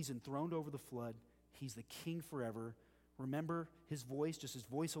 He's enthroned over the flood. He's the king forever. Remember his voice, just his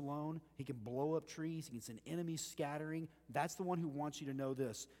voice alone. He can blow up trees. He can send enemies scattering. That's the one who wants you to know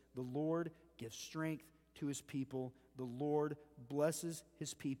this. The Lord gives strength to his people. The Lord blesses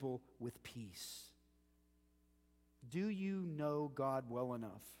his people with peace. Do you know God well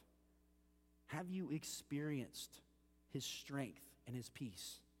enough? Have you experienced his strength and his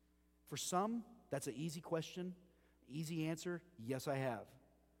peace? For some, that's an easy question, easy answer. Yes, I have.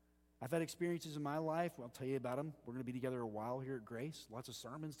 I've had experiences in my life. I'll tell you about them. We're going to be together a while here at Grace. Lots of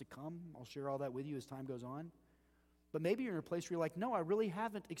sermons to come. I'll share all that with you as time goes on. But maybe you're in a place where you're like, no, I really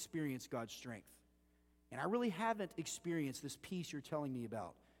haven't experienced God's strength. And I really haven't experienced this peace you're telling me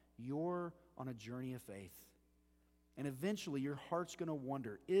about. You're on a journey of faith. And eventually your heart's going to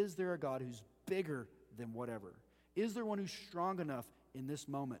wonder, is there a God who's bigger than whatever? Is there one who's strong enough in this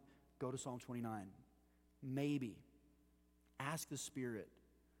moment? Go to Psalm 29. Maybe. Ask the Spirit.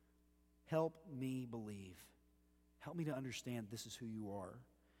 Help me believe. Help me to understand this is who you are.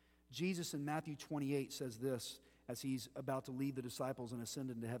 Jesus in Matthew 28 says this as he's about to lead the disciples and ascend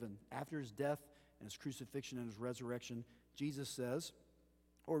into heaven. After his death and his crucifixion and his resurrection, Jesus says,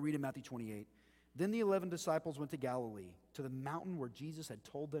 or read in Matthew 28, then the 11 disciples went to Galilee, to the mountain where Jesus had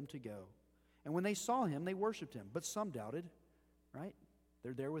told them to go. And when they saw him, they worshiped him, but some doubted, right?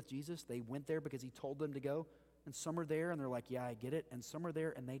 They're there with Jesus. They went there because he told them to go. And some are there and they're like, yeah, I get it. And some are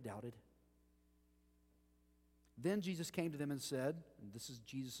there and they doubted. Then Jesus came to them and said, and this is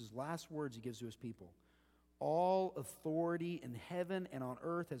Jesus' last words he gives to his people, all authority in heaven and on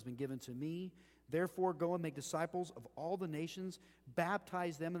earth has been given to me. Therefore, go and make disciples of all the nations,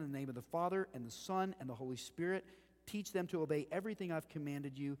 baptize them in the name of the Father and the Son and the Holy Spirit. Teach them to obey everything I've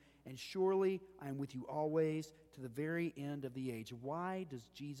commanded you, and surely I am with you always to the very end of the age. Why does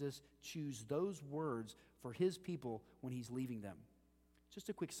Jesus choose those words for his people when he's leaving them? Just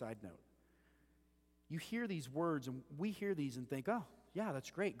a quick side note. You hear these words, and we hear these and think, oh, yeah, that's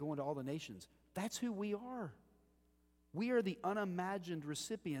great, going to all the nations. That's who we are. We are the unimagined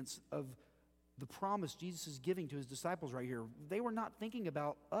recipients of the promise Jesus is giving to his disciples right here. They were not thinking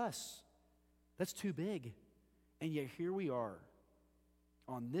about us. That's too big. And yet here we are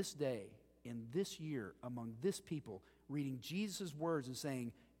on this day, in this year, among this people, reading Jesus' words and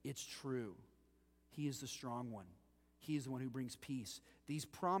saying, it's true. He is the strong one. He is the one who brings peace. These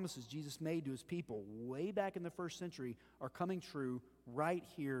promises Jesus made to his people way back in the first century are coming true right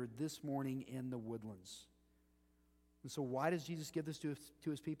here this morning in the Woodlands. And so why does Jesus give this to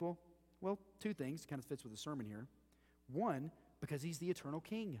his people? Well, two things. It kind of fits with the sermon here. One, because he's the eternal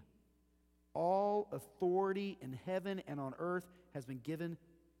king. All authority in heaven and on earth has been given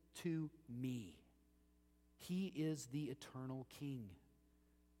to me. He is the eternal king.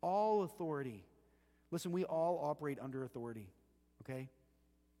 All authority. Listen, we all operate under authority, okay?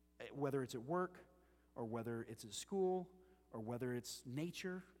 Whether it's at work, or whether it's at school, or whether it's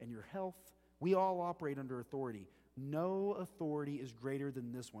nature and your health, we all operate under authority. No authority is greater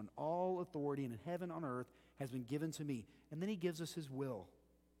than this one. All authority in heaven and on earth has been given to me. And then he gives us his will.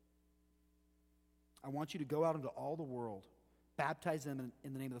 I want you to go out into all the world, baptize them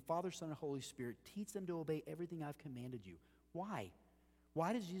in the name of the Father, Son, and Holy Spirit. Teach them to obey everything I've commanded you. Why?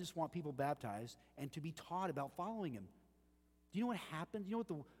 Why does Jesus want people baptized and to be taught about following him? Do you know what happens? Do you know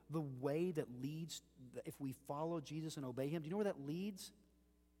what the way that leads, if we follow Jesus and obey him, do you know where that leads?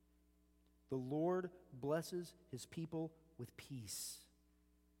 The Lord blesses his people with peace.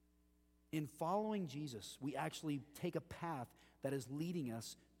 In following Jesus, we actually take a path that is leading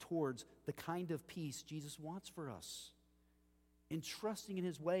us towards the kind of peace Jesus wants for us. In trusting in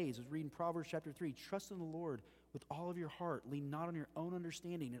his ways, as we read in Proverbs chapter 3, trust in the Lord with all of your heart. Lean not on your own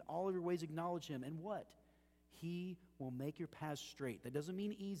understanding. In all of your ways acknowledge him. And what? He will make your paths straight. That doesn't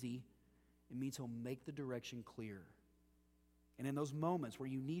mean easy. It means he'll make the direction clear. And in those moments where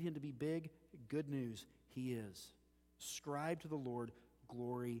you need him to be big, good news, he is. Ascribe to the Lord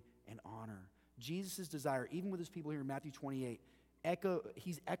glory and honor. Jesus' desire, even with his people here in Matthew 28,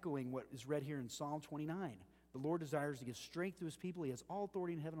 he's echoing what is read here in Psalm 29. The Lord desires to give strength to his people. He has all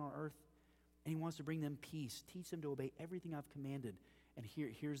authority in heaven and on earth, and he wants to bring them peace, teach them to obey everything I've commanded. And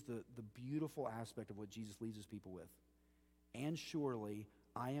here's the beautiful aspect of what Jesus leaves his people with. And surely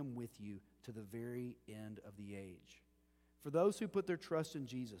I am with you to the very end of the age. For those who put their trust in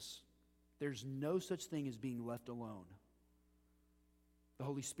Jesus, there's no such thing as being left alone. The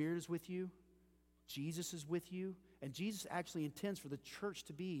Holy Spirit is with you. Jesus is with you. And Jesus actually intends for the church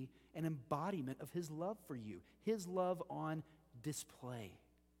to be an embodiment of his love for you, his love on display.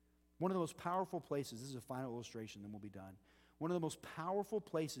 One of the most powerful places, this is a final illustration, then we'll be done. One of the most powerful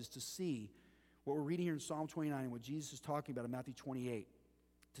places to see what we're reading here in Psalm 29 and what Jesus is talking about in Matthew 28,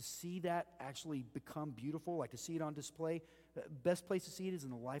 to see that actually become beautiful, like to see it on display, the best place to see it is in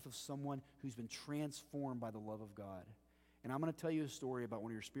the life of someone who's been transformed by the love of God. And I'm going to tell you a story about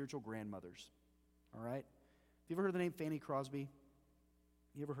one of your spiritual grandmothers, all right? Have you ever heard the name Fanny Crosby?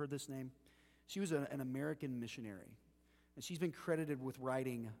 You ever heard this name? She was an American missionary, and she's been credited with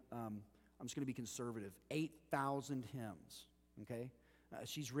writing, I'm just going to be conservative, 8,000 hymns, okay?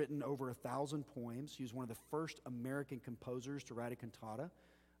 She's written over 1,000 poems. She was one of the first American composers to write a cantata.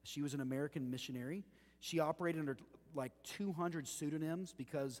 She was an American missionary. She operated under like 200 pseudonyms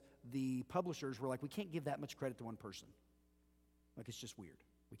because the publishers were like, we can't give that much credit to one person. Like, it's just weird.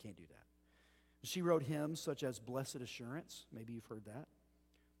 We can't do that. She wrote hymns such as Blessed Assurance. Maybe you've heard that.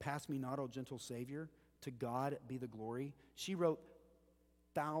 Pass Me Not, O Gentle Savior. To God Be the Glory. She wrote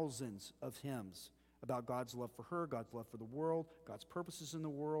thousands of hymns about God's love for her, God's love for the world, God's purposes in the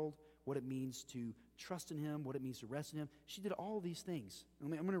world, what it means to trust in him, what it means to rest in him. She did all of these things. I'm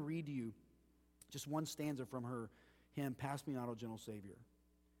going to read to you just one stanza from her hymn, Pass Me Not, O Gentle Savior.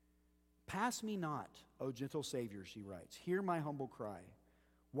 Pass me not, O gentle Savior, she writes. Hear my humble cry.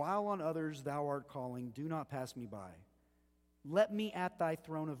 While on others thou art calling, do not pass me by. Let me at thy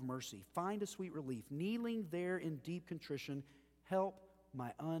throne of mercy find a sweet relief. Kneeling there in deep contrition, help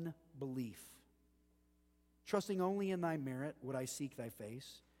my unbelief. Trusting only in thy merit would I seek thy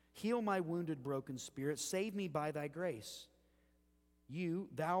face. Heal my wounded, broken spirit. Save me by thy grace. You,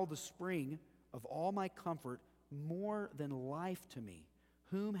 thou the spring of all my comfort, more than life to me.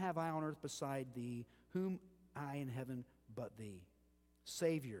 Whom have I on earth beside thee? Whom I in heaven but thee?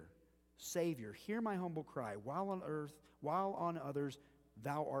 Savior, Savior, hear my humble cry. While on others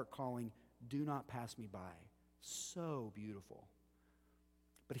thou art calling, do not pass me by. So beautiful.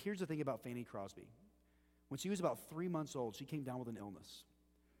 But here's the thing about Fanny Crosby. When she was about 3 months old, she came down with an illness.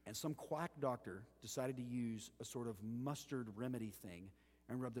 And some quack doctor decided to use a sort of mustard remedy thing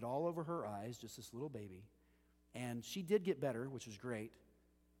and rubbed it all over her eyes, just this little baby. And she did get better, which was great.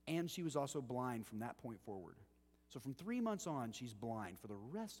 And she was also blind from that point forward. So from 3 months on, she's blind for the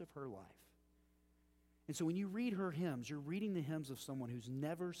rest of her life. And so when you read her hymns, you're reading the hymns of someone who's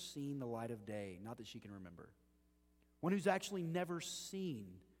never seen the light of day, not that she can remember. One who's actually never seen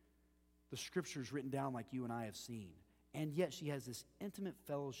the scriptures written down like you and I have seen. And yet she has this intimate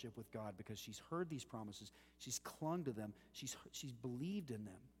fellowship with God because she's heard these promises. She's clung to them. She's believed in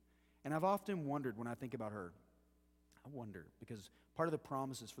them. And I've often wondered when I think about her, I wonder, because part of the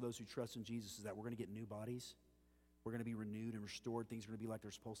promises for those who trust in Jesus is that we're going to get new bodies. We're going to be renewed and restored. Things are going to be like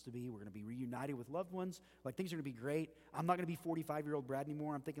they're supposed to be. We're going to be reunited with loved ones. Like, things are going to be great. I'm not going to be 45-year-old Brad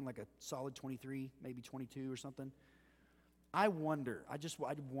anymore. I'm thinking like a solid 23, maybe 22 or something. I wonder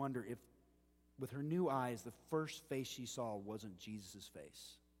if with her new eyes, the first face she saw wasn't Jesus'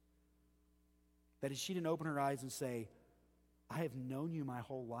 face. That is, she didn't open her eyes and say, I have known you my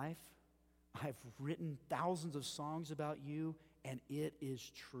whole life. I have written thousands of songs about you, and it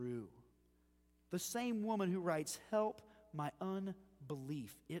is true. The same woman who writes, help my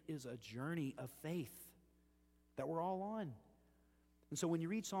unbelief. It is a journey of faith that we're all on. And so when you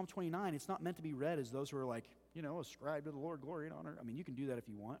read Psalm 29, it's not meant to be read as those who are like, ascribe to the Lord glory and honor. I mean, you can do that if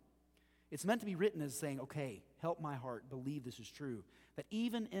you want. It's meant to be written as saying, okay, help my heart believe this is true. That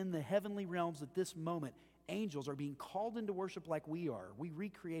even in the heavenly realms at this moment, angels are being called into worship like we are. We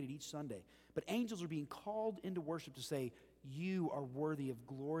recreate it each Sunday. But angels are being called into worship to say, you are worthy of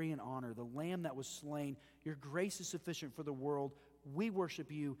glory and honor, the Lamb that was slain. Your grace is sufficient for the world. We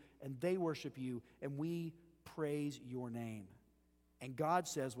worship you, and they worship you, and we praise your name. And God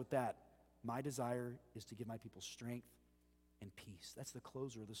says with that, my desire is to give my people strength and peace. That's the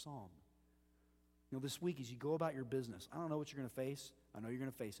closer of the psalm. You know, this week as you go about your business, I don't know what you're going to face. I know you're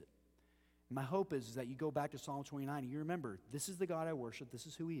going to face it. My hope is that you go back to Psalm 29 and you remember, this is the God I worship. This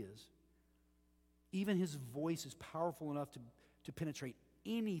is who he is. Even his voice is powerful enough to penetrate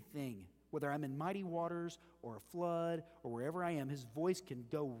anything, whether I'm in mighty waters or a flood or wherever I am. His voice can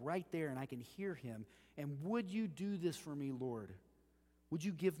go right there and I can hear him. And would you do this for me, Lord? Would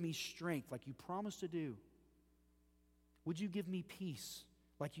you give me strength like you promised to do? Would you give me peace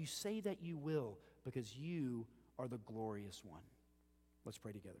like you say that you will, because you are the glorious one? Let's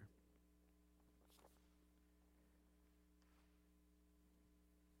pray together.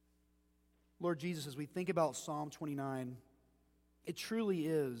 Lord Jesus, as we think about Psalm 29, it truly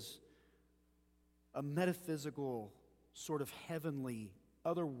is a metaphysical, sort of heavenly,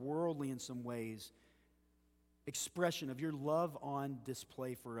 otherworldly in some ways, expression of your love on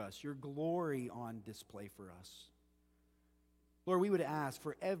display for us, your glory on display for us. Lord, we would ask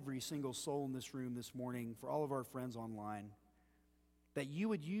for every single soul in this room this morning, for all of our friends online, that you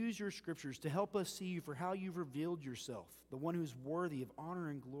would use your scriptures to help us see you for how you've revealed yourself, the one who's worthy of honor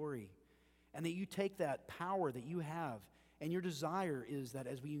and glory, and that you take that power that you have, and your desire is that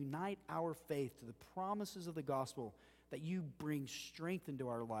as we unite our faith to the promises of the gospel, that you bring strength into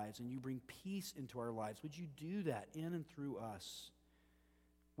our lives and you bring peace into our lives. Would you do that in and through us?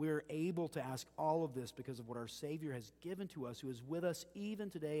 We are able to ask all of this because of what our Savior has given to us, who is with us even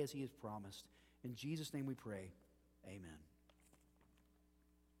today as he has promised. In Jesus' name we pray, amen.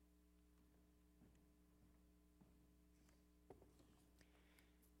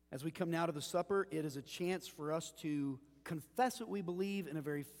 As we come now to the supper, it is a chance for us to confess what we believe in a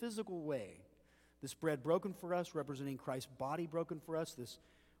very physical way. This bread broken for us, representing Christ's body broken for us. This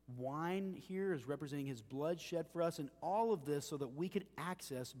wine here is representing his blood shed for us. And all of this so that we could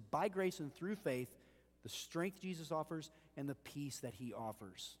access, by grace and through faith, the strength Jesus offers and the peace that he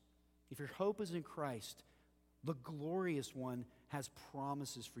offers. If your hope is in Christ, the glorious one has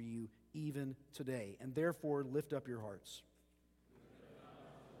promises for you even today. And therefore, lift up your hearts.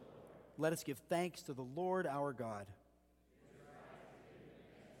 Let us give thanks to the Lord our God.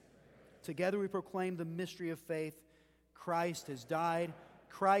 Together we proclaim the mystery of faith. Christ has died,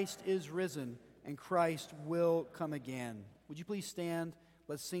 Christ is risen, and Christ will come again. Would you please stand?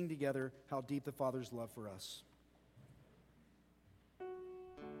 Let's sing together how deep the Father's love for us.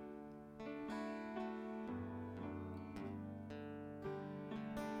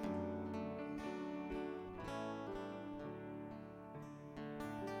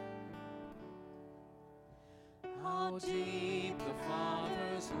 How deep the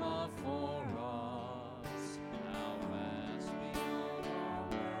Father's love for us, how vast beyond our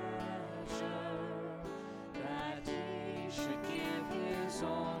measure, that he should give his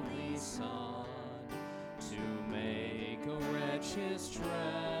only Son to make a wretch his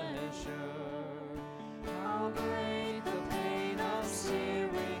treasure. How great the pain of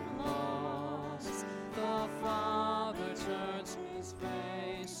searing loss, the Father turns his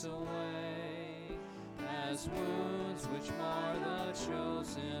face away, as wounds which mar the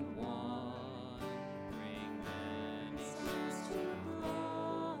chosen one bring many sons to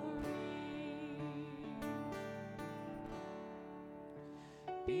glory.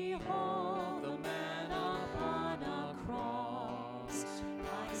 Behold the man upon a cross,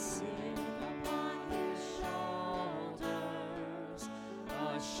 my sin upon his shoulders.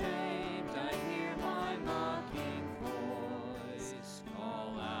 Ashamed I hear my mocking voice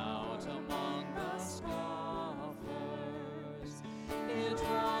call out among the scoffers. It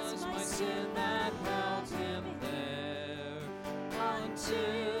was my sin that held him there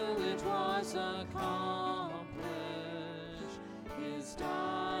until it was accomplished. His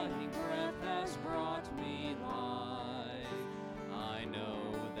dying breath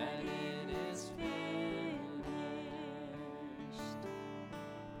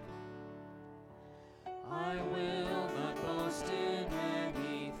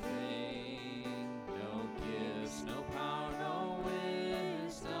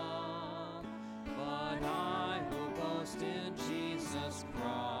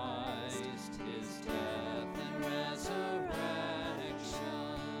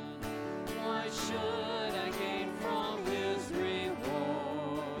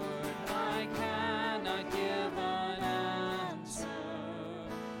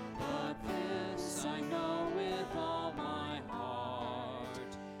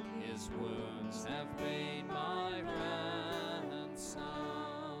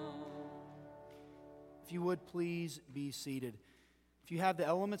If you would, please be seated. If you have the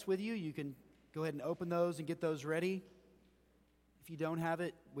elements with you, you can go ahead and open those and get those ready. If you don't have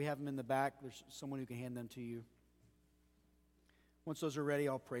it, we have them in the back. There's someone who can hand them to you. Once those are ready,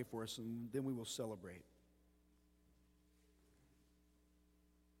 I'll pray for us, and then we will celebrate.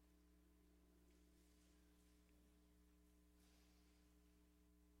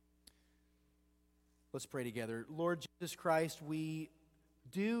 Let's pray together. Lord Jesus Christ, we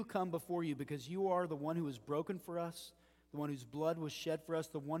do come before you because you are the one who was broken for us, the one whose blood was shed for us,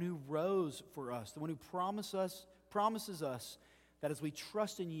 the one who rose for us, the one who promises us that as we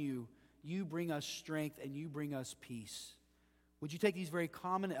trust in you, you bring us strength and you bring us peace. Would you take these very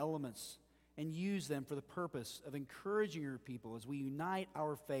common elements and use them for the purpose of encouraging your people as we unite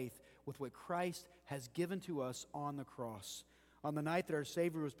our faith with what Christ has given to us on the cross? On the night that our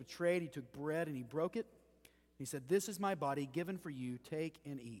Savior was betrayed, he took bread and he broke it. He said, "This is my body given for you. Take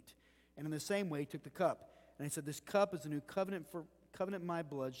and eat." And in the same way, he took the cup. And he said, "This cup is the new covenant in my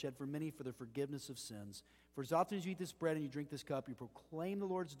blood shed for many for the forgiveness of sins. For as often as you eat this bread and you drink this cup, you proclaim the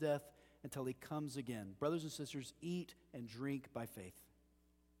Lord's death until he comes again." Brothers and sisters, eat and drink by faith.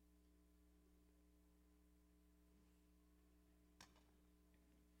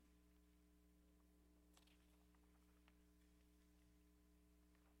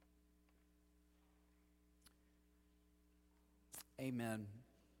 Amen.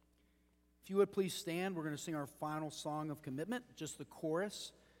 If you would please stand, we're going to sing our final song of commitment, just the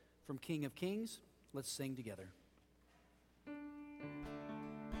chorus from King of Kings. Let's sing together.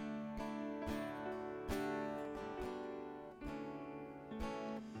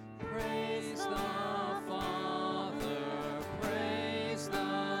 Praise the Father, praise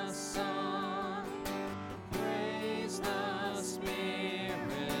the Son, praise the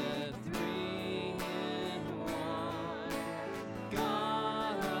Spirit, three in one.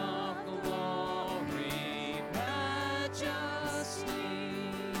 God of glory, majesty,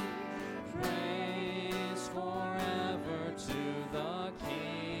 praise forever to the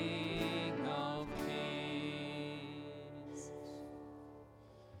King of Kings.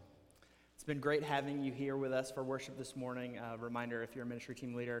 It's been great having you here with us for worship this morning. Reminder, if you're a ministry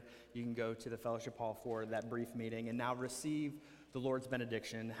team leader, you can go to the fellowship hall for that brief meeting and now receive the Lord's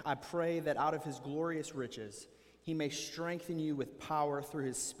benediction. I pray that out of his glorious riches, he may strengthen you with power through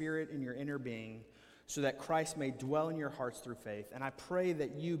his Spirit in your inner being, so that Christ may dwell in your hearts through faith. And I pray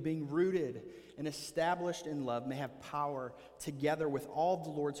that you, being rooted and established in love, may have power together with all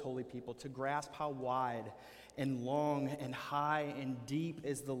the Lord's holy people to grasp how wide and long and high and deep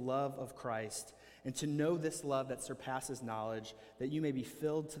is the love of Christ, and to know this love that surpasses knowledge, that you may be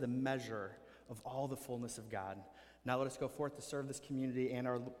filled to the measure of all the fullness of God. Now let us go forth to serve this community and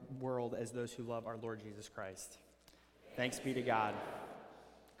our world as those who love our Lord Jesus Christ. Thanks be to God.